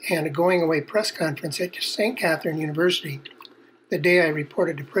and a going-away press conference at St. Catherine University the day I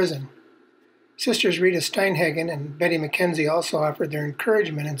reported to prison. Sisters Rita Steinhagen and Betty McKenzie also offered their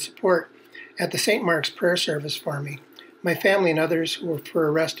encouragement and support at the St. Mark's prayer service for me, my family and others who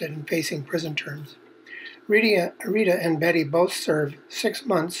were arrested and facing prison terms. Rita and Betty both served 6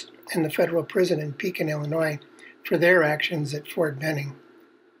 months in the federal prison in Pekin, Illinois, for their actions at Fort Benning.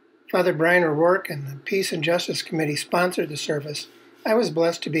 Father Brian O'Rourke and the Peace and Justice Committee sponsored the service. I was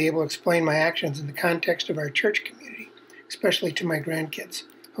blessed to be able to explain my actions in the context of our church community, especially to my grandkids,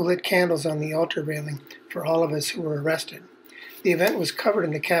 who lit candles on the altar railing for all of us who were arrested. The event was covered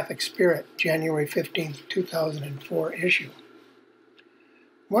in the Catholic Spirit, January 15, 2004 issue.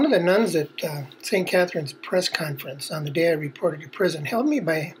 One of the nuns at St. Catherine's press conference on the day I reported to prison held me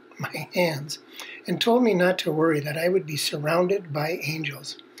by my hands and told me not to worry, that I would be surrounded by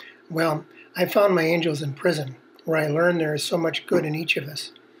angels. Well, I found my angels in prison, where I learned there is so much good in each of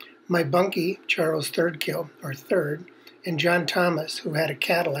us. My bunkie, Charles Thirdkill, or Third, and John Thomas, who had a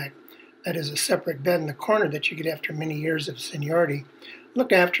Cadillac, that is a separate bed in the corner that you get after many years of seniority,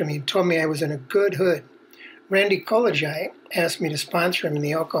 looked after me and told me I was in a good hood. Randy Kolajai asked me to sponsor him in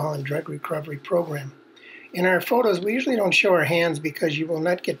the alcohol and drug recovery program. In our photos, we usually don't show our hands because you will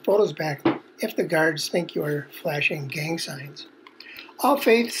not get photos back if the guards think you are flashing gang signs. All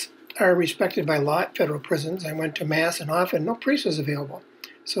faiths are respected by law at federal prisons. I went to Mass and often no priest was available,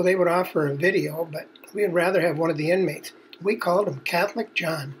 so they would offer a video, but we would rather have one of the inmates. We called him Catholic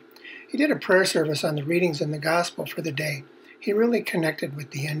John. He did a prayer service on the readings in the gospel for the day. He really connected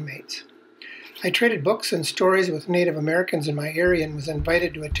with the inmates. I traded books and stories with Native Americans in my area and was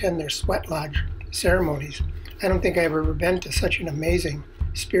invited to attend their sweat lodge ceremonies. I don't think I've ever been to such an amazing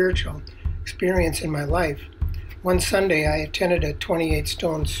spiritual experience in my life. One Sunday, I attended a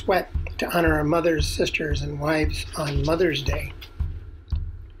 28-stone sweat to honor our mothers, sisters, and wives on Mother's Day.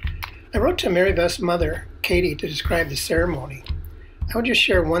 I wrote to Mary Beth's mother, Katie, to describe the ceremony. I would just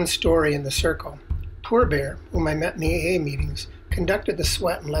share one story in the circle. Poor Bear, whom I met in the AA meetings, conducted the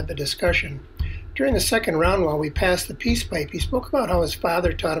sweat and led the discussion. During the second round, while we passed the peace pipe, he spoke about how his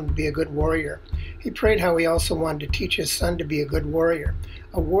father taught him to be a good warrior. He prayed how he also wanted to teach his son to be a good warrior,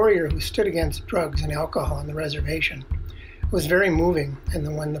 a warrior who stood against drugs and alcohol on the reservation. It was very moving,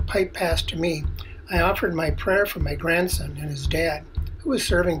 and when the pipe passed to me, I offered my prayer for my grandson and his dad, who was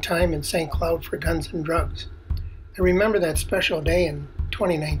serving time in St. Cloud for guns and drugs. I remember that special day in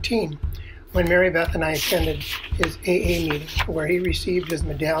 2019 when Mary Beth and I attended his AA meeting where he received his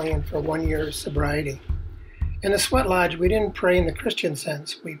medallion for 1 year of sobriety. In the Sweat Lodge, we didn't pray in the Christian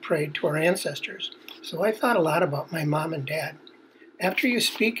sense. We prayed to our ancestors. So I thought a lot about my mom and dad. After you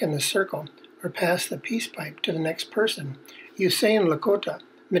speak in the circle or pass the peace pipe to the next person, you say in Lakota,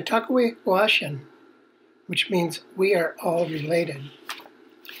 Mitakwe Oashen, which means we are all related.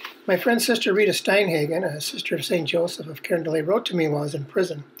 My friend Sister Rita Steinhagen, a sister of St. Joseph of Cairndelay, wrote to me while I was in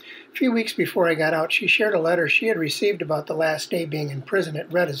prison. A few weeks before I got out, she shared a letter she had received about the last day being in prison.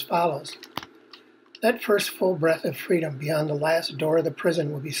 It read as follows. That first full breath of freedom beyond the last door of the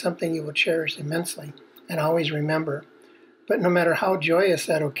prison will be something you will cherish immensely and always remember. But no matter how joyous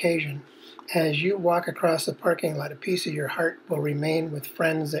that occasion, as you walk across the parking lot, a piece of your heart will remain with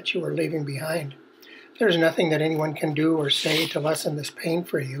friends that you are leaving behind. There's nothing that anyone can do or say to lessen this pain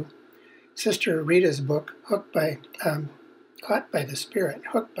for you. Sister Rita's book, Hooked by the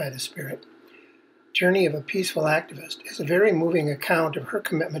Spirit, Journey of a Peaceful Activist, is a very moving account of her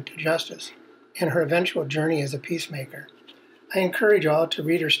commitment to justice and her eventual journey as a peacemaker. I encourage all to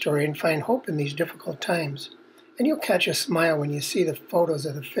read her story and find hope in these difficult times, and you'll catch a smile when you see the photos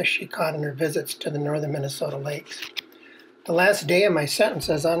of the fish she caught in her visits to the northern Minnesota lakes. The last day of my sentence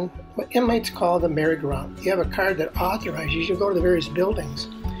is on what inmates call the merry-go-round. You have a card that authorizes you to go to the various buildings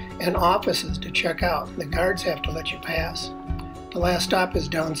and offices to check out. The guards have to let you pass. The last stop is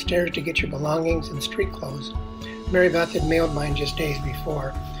downstairs to get your belongings and street clothes. Mary Beth had mailed mine just days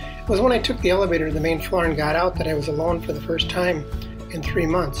before. It was when I took the elevator to the main floor and got out that I was alone for the first time in 3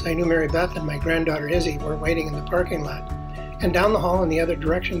 months. I knew Mary Beth and my granddaughter Izzy were waiting in the parking lot. And down the hall in the other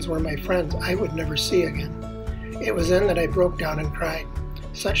directions were my friends I would never see again. It was then that I broke down and cried.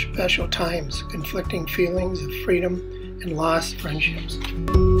 Such special times, conflicting feelings of freedom and lost friendships.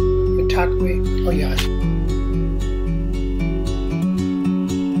 Mitakwe Oyash.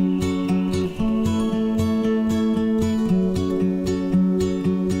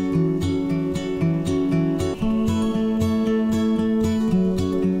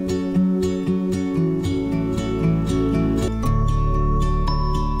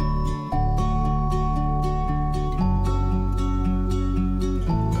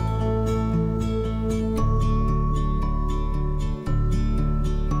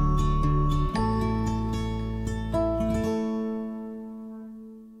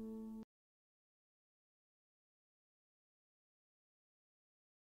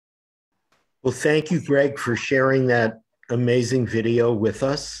 Well, thank you, Greg, for sharing that amazing video with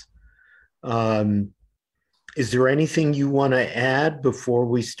us. Is there anything you want to add before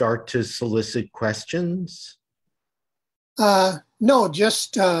we start to solicit questions? No,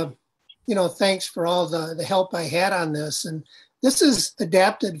 just, thanks for all the help I had on this. And this is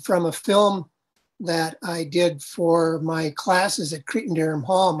adapted from a film that I did for my classes at Cretin-Derham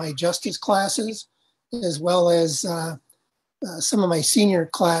Hall, my justice classes, as well as some of my senior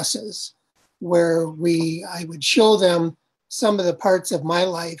classes, where I would show them some of the parts of my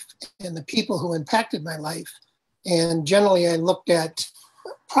life and the people who impacted my life. And generally I looked at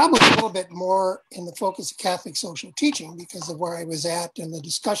probably a little bit more in the focus of Catholic social teaching because of where I was at and the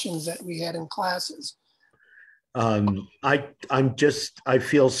discussions that we had in classes. I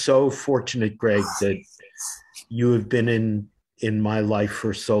feel so fortunate, Greg, that you have been in my life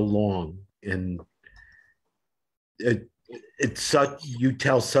for so long. And you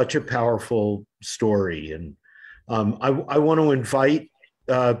tell such a powerful story. And I want to invite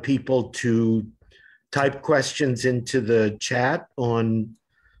people to type questions into the chat on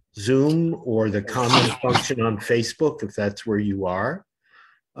Zoom or the comment function on Facebook, if that's where you are.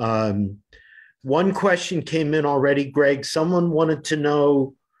 One question came in already, Greg. Someone wanted to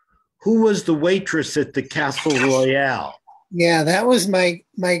know who was the waitress at the Castle Royale? Yeah, that was my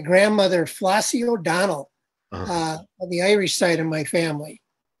grandmother, Flossie O'Donnell. On the Irish side of my family.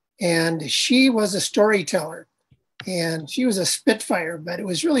 And she was a storyteller and she was a spitfire, but it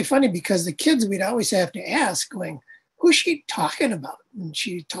was really funny because the kids, we'd always have to ask going, who's she talking about? And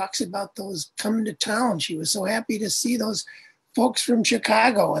she talks about those coming to town. She was so happy to see those folks from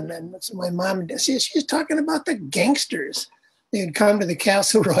Chicago. And then my mom, she's talking about the gangsters. They had come to the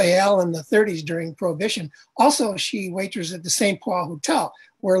Castle Royale in the 30s during Prohibition. Also, she waitressed at the St. Paul Hotel,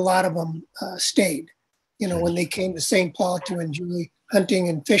 where a lot of them stayed, when they came to St. Paul to enjoy hunting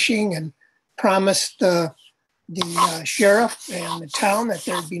and fishing, and promised the sheriff and the town that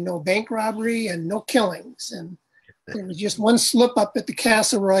there'd be no bank robbery and no killings. And there was just one slip up at the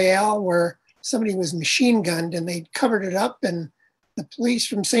Castle Royale where somebody was machine gunned, and they covered it up, and the police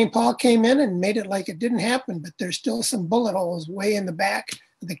from St. Paul came in and made it like it didn't happen, but there's still some bullet holes way in the back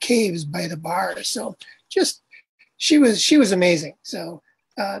of the caves by the bar. So just, she was amazing. So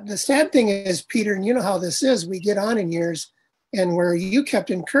the sad thing is, Peter, and you know how this is, we get on in years, and where you kept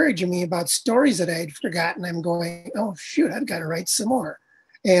encouraging me about stories that I had forgotten, I'm going, oh shoot, I've got to write some more.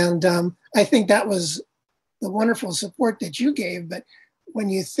 And I think that was the wonderful support that you gave. But when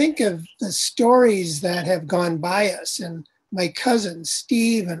you think of the stories that have gone by us, and my cousin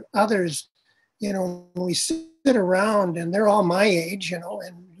Steve and others, when we sit around, and they're all my age, and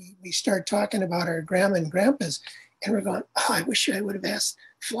we start talking about our grandma and grandpas, and we're going, oh, I wish I would have asked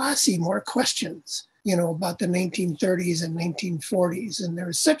Flossie more questions, about the 1930s and 1940s. And there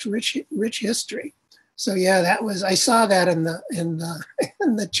was such rich history. So yeah, I saw that in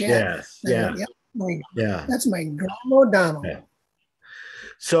the chat. Yes, yeah. That's my Grandma O'Donnell. Yeah.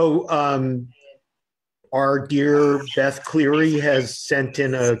 So our dear Beth Cleary has sent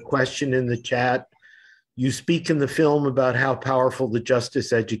in a question in the chat. You speak in the film about how powerful the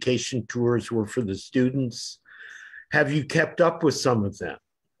Justice Education tours were for the students. Have you kept up with some of them?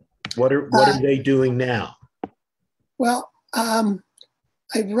 What are they doing now? Well, I've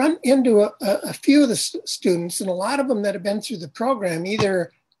run into a few of the students, and a lot of them that have been through the program,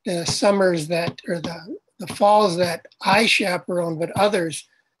 either the summers or the falls that I chaperone, but others,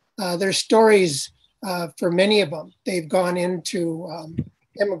 their stories. For many of them, they've gone into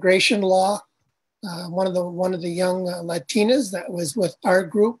immigration law. One of the young Latinas that was with our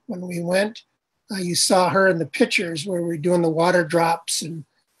group when we went, you saw her in the pictures where we were doing the water drops and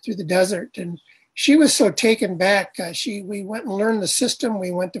through the desert, and she was so taken back. We went and learned the system.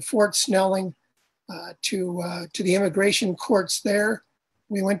 We went to Fort Snelling, to the immigration courts there.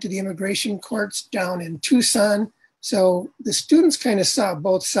 We went to the immigration courts down in Tucson. So the students kind of saw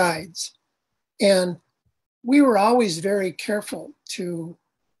both sides. And we were always very careful to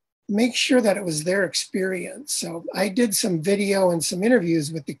make sure that it was their experience. So I did some video and some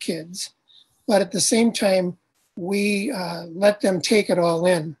interviews with the kids, but at the same time, we let them take it all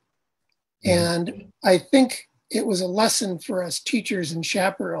in. And I think it was a lesson for us teachers and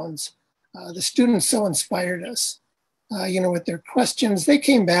chaperones. The students so inspired us, with their questions. They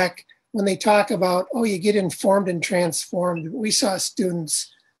came back when they talk about, oh, you get informed and transformed. We saw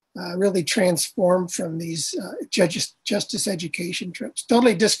students really transformed from these justice education trips,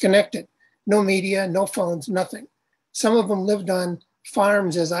 totally disconnected, no media, no phones, nothing. Some of them lived on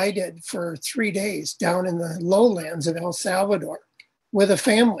farms, as I did, for 3 days down in the lowlands of El Salvador with a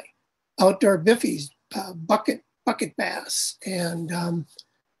family, outdoor biffies, bucket bass. And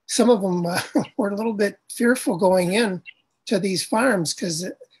some of them were a little bit fearful going in to these farms because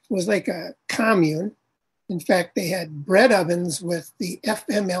it was like a commune. In fact, they had bread ovens with the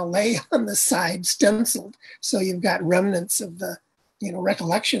FMLA on the side stenciled. So you've got remnants of the,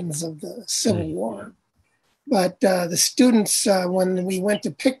 recollections of the Civil War. But the students, when we went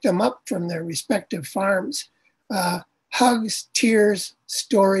to pick them up from their respective farms, hugs, tears,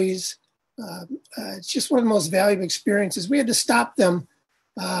 stories. It's just one of the most valuable experiences. We had to stop them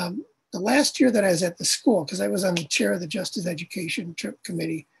the last year that I was at the school, because I was on the chair of the Justice Education Trip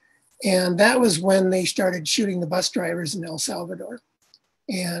Committee. And that was when they started shooting the bus drivers in El Salvador.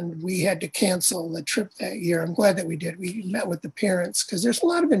 And we had to cancel the trip that year. I'm glad that we did. We met with the parents because there's a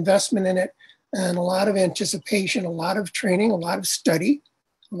lot of investment in it and a lot of anticipation, a lot of training, a lot of study,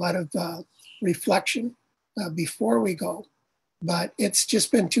 a lot of reflection before we go. But it's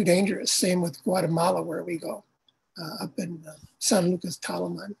just been too dangerous. Same with Guatemala, where we go, up in San Lucas,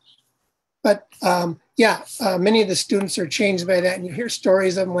 Talaman. But many of the students are changed by that. And you hear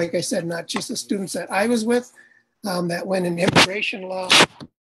stories of them, like I said, not just the students that I was with that went in immigration law.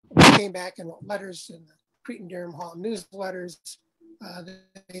 They came back and wrote letters in the Cretin-Derham Hall newsletters.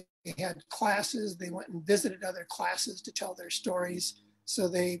 They had classes. They went and visited other classes to tell their stories. So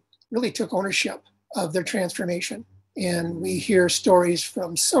they really took ownership of their transformation. And we hear stories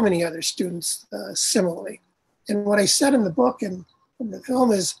from so many other students similarly. And what I said in the book and in the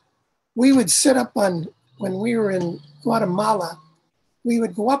film is, we would sit up on, when we were in Guatemala, we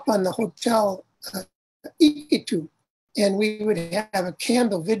would go up on the Hotel Iquitu, and we would have a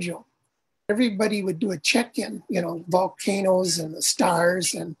candle vigil everybody would do a check-in, volcanoes and the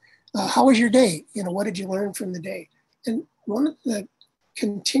stars, and how was your day? What did you learn from the day? And one of the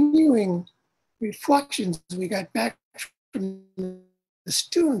continuing reflections we got back from the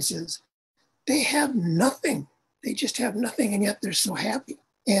students is they have nothing. They just have nothing, and yet they're so happy.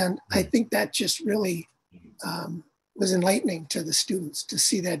 And I think that just really was enlightening to the students to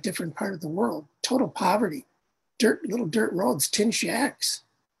see that different part of the world. Total poverty, little dirt roads, tin shacks,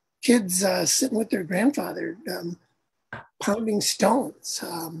 kids sitting with their grandfather, pounding stones.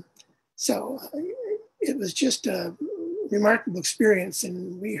 So it was just a remarkable experience,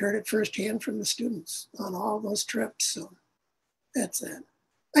 and we heard it firsthand from the students on all those trips. So that's that.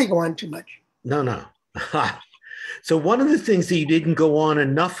 I go on too much. No. So one of the things that you didn't go on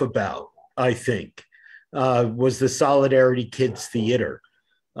enough about, I think, was the Solidarity Kids Theater,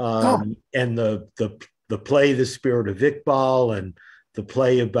 and the play, The Spirit of Iqbal, and the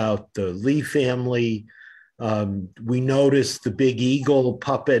play about the Lee family. We noticed the big eagle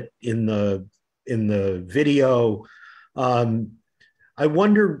puppet in the video. I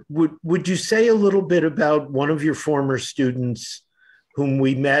wonder, would you say a little bit about one of your former students whom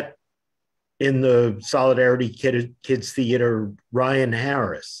we met in the Solidarity Kids Theater, Ryan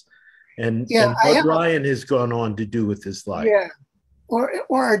Harris, and what Ryan has gone on to do with his life? Yeah, or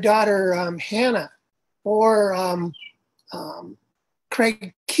our daughter Hannah, or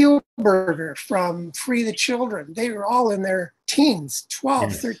Craig Kielberger from Free the Children. They were all in their teens,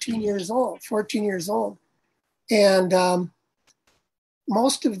 12, 13 years old, 14 years old. And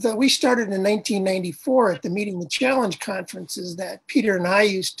we started in 1994 at the Meeting the Challenge conferences that Peter and I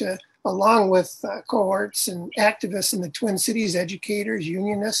used to, along with cohorts and activists in the Twin Cities, educators,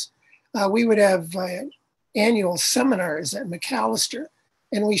 unionists, we would have annual seminars at McAllister.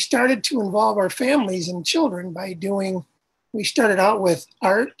 And we started to involve our families and children by we started out with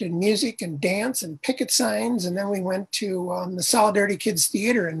art and music and dance and picket signs. And then we went to the Solidarity Kids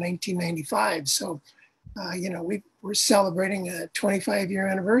Theater in 1995. So, we're celebrating a 25-year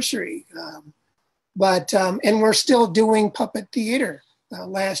anniversary. And we're still doing puppet theater.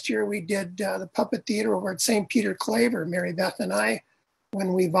 Last year we did the puppet theater over at St. Peter Claver, Mary Beth and I,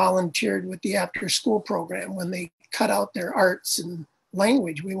 when we volunteered with the after school program, when they cut out their arts and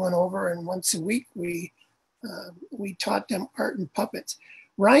language. We went over, and once a week we taught them art and puppets.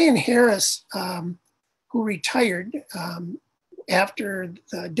 Ryan Harris, who retired after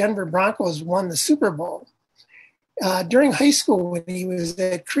the Denver Broncos won the Super Bowl, during high school when he was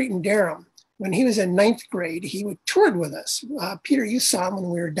at Cretin-Derham, when he was in 9th grade, he toured with us. Peter, you saw him when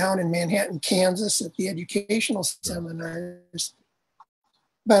we were down in Manhattan, Kansas at the educational seminars.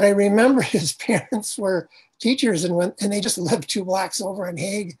 But I remember his parents were teachers, and they just lived 2 blocks over on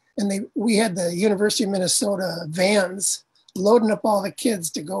Hague. And we had the University of Minnesota vans loading up all the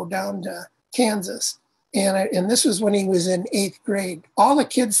kids to go down to Kansas. And this was when he was in 8th grade. All the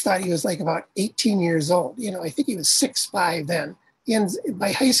kids thought he was like about 18 years old. I think he was 6'5" then. And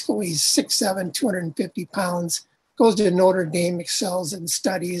by high school, he's 6'7", 250 pounds, goes to Notre Dame, excels in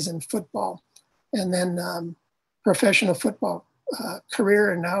studies and football, and then professional football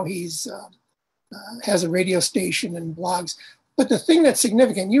career. And now he's has a radio station and blogs. But the thing that's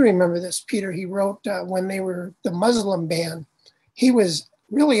significant, you remember this, Peter, he wrote when they were the Muslim ban, he was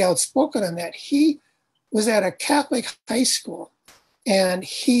really outspoken on that. He was at a Catholic high school, and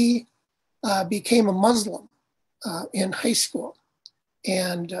he became a Muslim in high school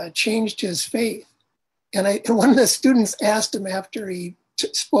and changed his faith. And one of the students asked him after he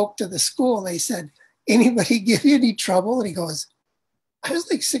spoke to the school, they said, "Anybody give you any trouble?" And he goes, "I was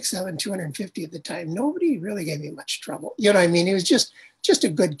like 6'7", 250 at the time. Nobody really gave me much trouble." You know what I mean? He was just a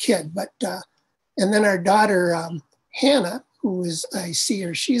good kid. But and then our daughter, Hannah, who is, I see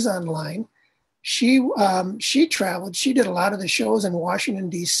her, she's online. She traveled. She did a lot of the shows in Washington,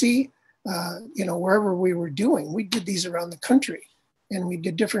 D.C., wherever we were doing. We did these around the country. And we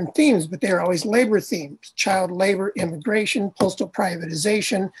did different themes, but they were always labor themes: child labor, immigration, postal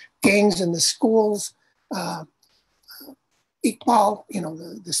privatization, gangs in the schools, Iqbal,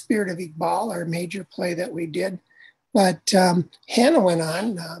 the Spirit of Iqbal, our major play that we did. But Hannah went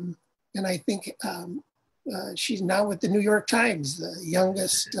on, and I think she's now with the New York Times, the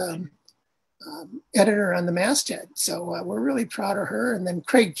youngest editor on the masthead. So we're really proud of her. And then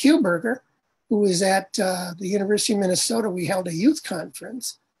Craig Kielberger, who was at the University of Minnesota, we held a youth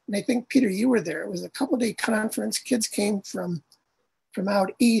conference. And I think, Peter, you were there. It was a couple-day conference. Kids came from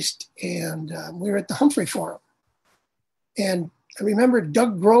out east, and we were at the Humphrey Forum. And I remember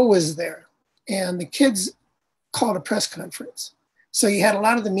Doug Groh was there, and the kids called a press conference. So you had a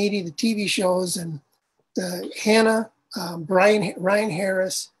lot of the media, the TV shows, and Hannah, Ryan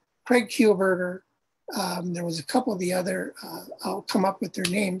Harris, Craig Kueberger. There was a couple of the other, I'll come up with their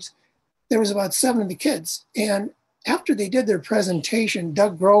names. There was about 7 of the kids. And after they did their presentation,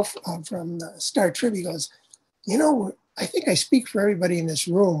 Doug Groff from the Star Tribune goes, you know, I think I speak for everybody in this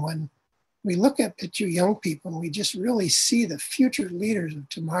room when we look at you young people and we just really see the future leaders of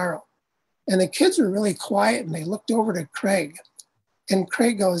tomorrow. And the kids were really quiet and they looked over to Craig. And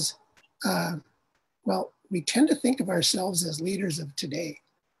Craig goes, well, we tend to think of ourselves as leaders of today.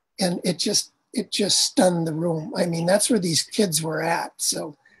 And it just stunned the room. I mean, that's where these kids were at.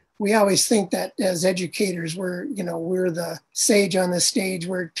 So we always think that as educators, we're the sage on the stage.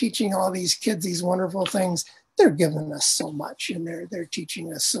 We're teaching all these kids these wonderful things. They're giving us so much, and they're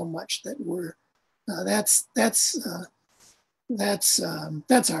teaching us so much that we're that's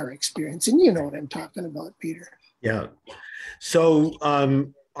our experience. And you know what I'm talking about, Peter. Yeah. So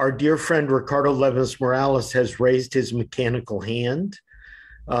our dear friend Ricardo Levis Morales has raised his mechanical hand.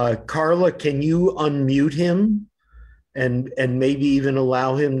 Carla, can you unmute him and maybe even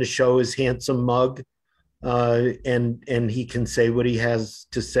allow him to show his handsome mug, and he can say what he has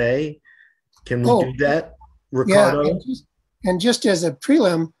to say? Can we do that, Ricardo? Yeah, and just as a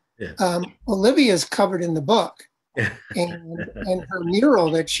prelim, Olivia's covered in the book. and her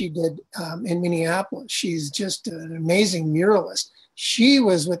mural that she did in Minneapolis, she's just an amazing muralist. She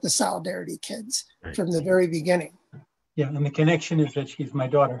was with the Solidarity Kids from the very beginning. Yeah, and the connection is that she's my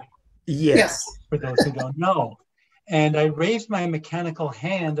daughter. Yes. For those who don't know. And I raised my mechanical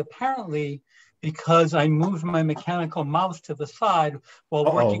hand apparently because I moved my mechanical mouse to the side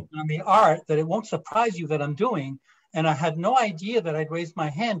while working on the art that it won't surprise you that I'm doing. And I had no idea that I'd raised my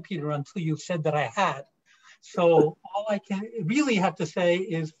hand, Peter, until you said that I had. So all I can really have to say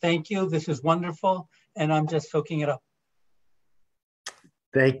is thank you. This is wonderful. And I'm just soaking it up.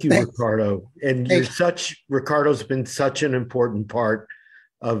 Thank you, Ricardo. And Ricardo's been such an important part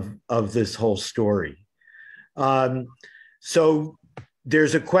of this whole story. So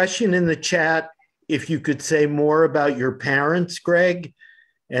there's a question in the chat. If you could say more about your parents, Greg,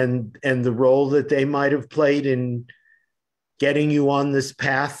 and the role that they might have played in getting you on this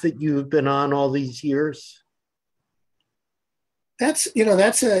path that you have been on all these years. That's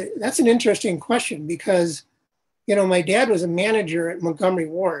an interesting question because, my dad was a manager at Montgomery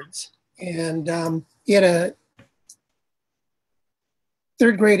Wards, and he had a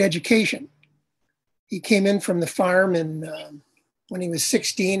 3rd grade education. He came in from the farm and when he was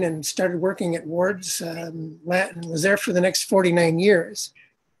 16 and started working at Wards, and was there for the next 49 years.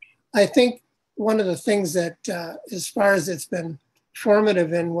 I think one of the things that, as far as it's been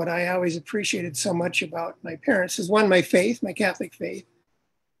formative and what I always appreciated so much about my parents is, one, my faith, my Catholic faith.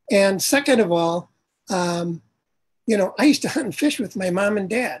 And second of all, I used to hunt and fish with my mom and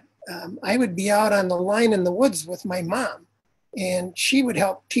dad. I would be out on the line in the woods with my mom, and she would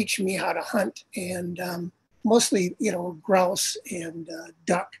help teach me how to hunt, and mostly, grouse and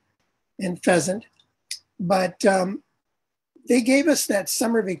duck and pheasant. But they gave us that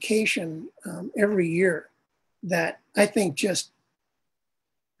summer vacation every year that I think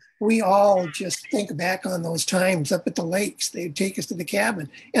we all just think back on those times up at the lakes. They'd take us to the cabin.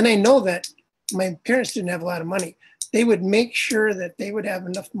 And I know that my parents didn't have a lot of money. They would make sure that they would have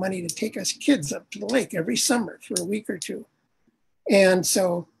enough money to take us kids up to the lake every summer for a week or two. And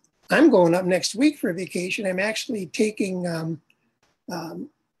so I'm going up next week for a vacation. I'm actually taking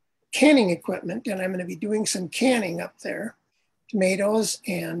canning equipment, and I'm going to be doing some canning up there, tomatoes,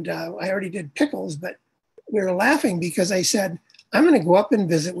 and I already did pickles, but we were laughing because I said, I'm going to go up and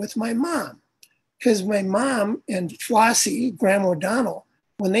visit with my mom, because my mom and Flossie, Grandma O'Donnell,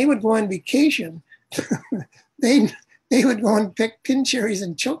 when they would go on vacation, they would go and pick pin cherries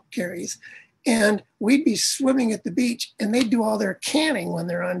and choke cherries, and we'd be swimming at the beach, and they'd do all their canning when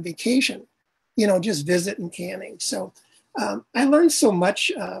they're on vacation, just visit and canning. So I learned so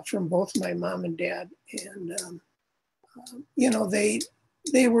much from both my mom and dad, and they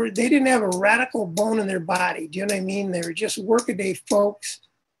didn't have a radical bone in their body. Do you know what I mean? They were just workaday folks.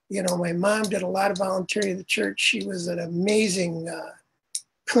 My mom did a lot of volunteering at the church. She was an amazing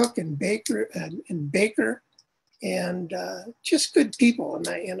cook and baker and just good people.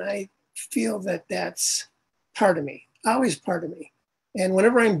 And I feel that that's part of me, always part of me. And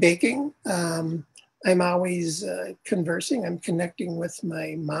whenever I'm baking, I'm always conversing. I'm connecting with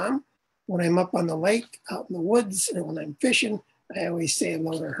my mom. When I'm up on the lake, out in the woods, and when I'm fishing, I always say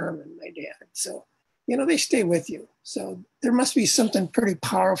hello to Herman, my dad. So, they stay with you. So there must be something pretty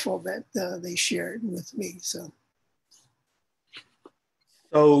powerful that they shared with me. So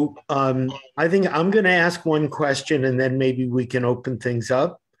I think I'm going to ask one question, and then maybe we can open things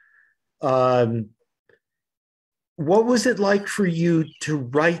up. what was it like for you to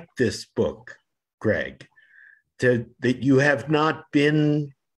write this book, Greg? That you have not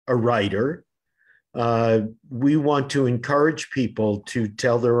been a writer. We want to encourage people to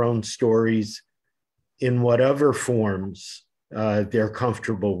tell their own stories in whatever forms they're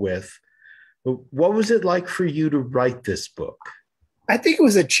comfortable with. What was it like for you to write this book? I think it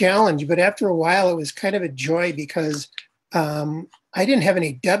was a challenge, but after a while, it was kind of a joy because I didn't have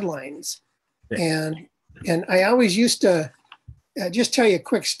any deadlines. And I always used to just tell you a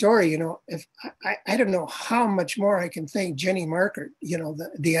quick story. If I don't know how much more I can thank Jenny Markert,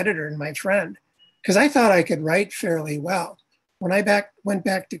 the editor and my friend, because I thought I could write fairly well. When I went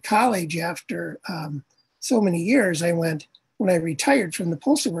back to college after so many years, when I retired from the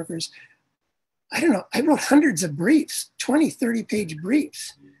postal workers, I wrote hundreds of briefs, 20, 30-page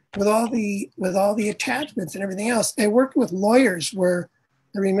briefs with all the attachments and everything else. I worked with lawyers where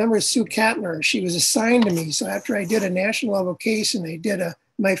I remember Sue Cattler, she was assigned to me. So after I did a national level case and I did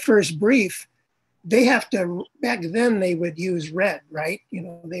my first brief, back then they would use red, right?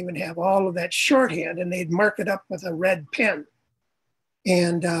 They would have all of that shorthand and they'd mark it up with a red pen.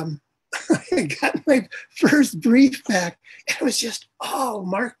 And I got my first brief back and it was just all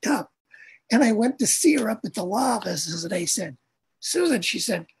marked up. And I went to see her up at the law offices and I said, Susan, she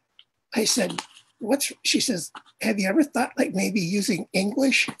said, she says, have you ever thought like maybe using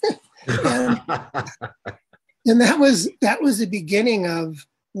English? and that was the beginning of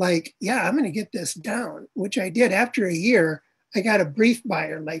like, yeah, I'm going to get this down, which I did. After a year, I got a brief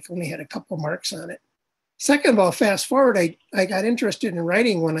buyer, like only had a couple marks on it. Second of all, fast forward, I got interested in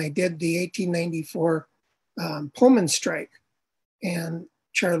writing when I did the 1894 Pullman strike and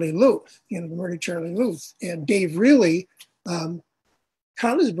Charlie Luth, the murder of Charlie Luth. And Dave Reilly,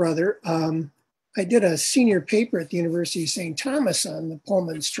 Carla's brother, I did a senior paper at the University of St. Thomas on the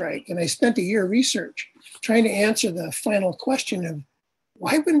Pullman strike. And I spent a year research trying to answer the final question of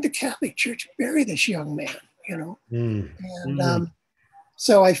why wouldn't the Catholic Church bury this young man,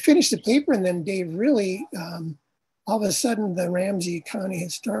 So I finished the paper and then Dave Reilly, all of a sudden the Ramsey County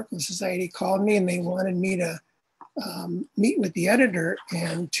Historical Society called me and they wanted me to meet with the editor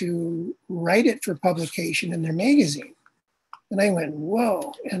and to write it for publication in their magazine. And I went,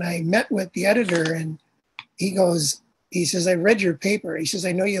 whoa. And I met with the editor and he says, I read your paper. He says,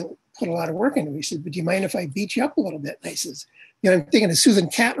 I know you put a lot of work into it. He said, but do you mind if I beat you up a little bit? And I says, I'm thinking of Susan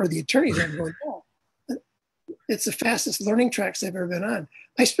Cattler, the attorney. I'm going, oh, it's the fastest learning tracks I've ever been on.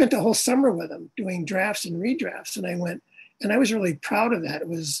 I spent a whole summer with him doing drafts and redrafts. And I went, and I was really proud of that.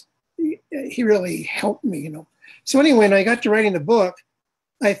 He really helped me, So anyway, when I got to writing the book,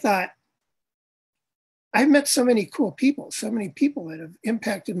 I thought, I've met so many cool people, so many people that have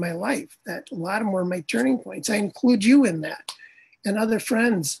impacted my life that a lot of them were my turning points. I include you in that and other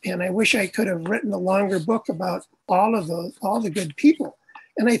friends. And I wish I could have written a longer book about all the good people.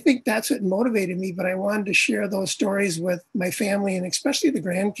 And I think that's what motivated me, but I wanted to share those stories with my family and especially the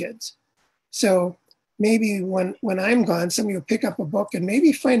grandkids. So maybe when I'm gone, somebody will pick up a book and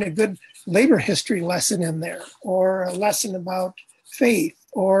maybe find a good labor history lesson in there or a lesson about faith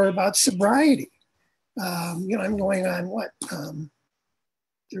or about sobriety. I'm going on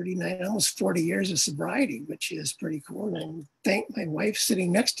 39, almost 40 years of sobriety, which is pretty cool. And I thank my wife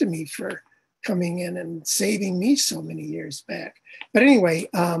sitting next to me for coming in and saving me so many years back. But anyway,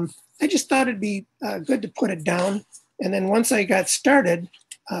 I just thought it'd be good to put it down. And then once I got started,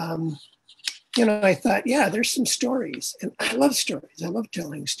 I thought, yeah, there's some stories. And I love stories. I love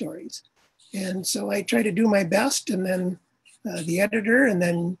telling stories. And so I try to do my best. And then the editor and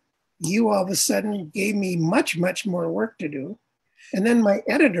then you all of a sudden gave me much, much more work to do. And then my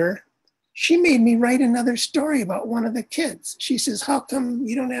editor, she made me write another story about one of the kids. She says, how come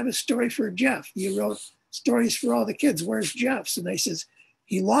you don't have a story for Jeff? You wrote stories for all the kids. Where's Jeff's? And I says,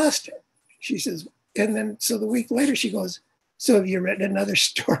 he lost it. She says, and then so the week later she goes, so have you written another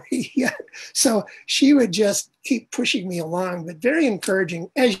story yet? So she would just keep pushing me along, but very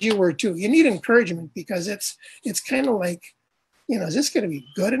encouraging, as you were too. You need encouragement because it's kind of like, is this going to be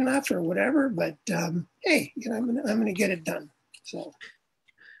good enough or whatever? But hey, I'm going to get it done. So,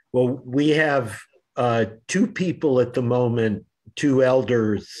 well, we have two people at the moment, two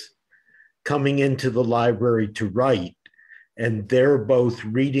elders coming into the library to write, and they're both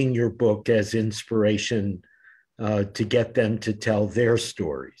reading your book as inspiration to get them to tell their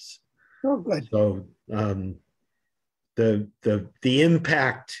stories. Oh, good. So the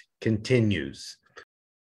impact continues.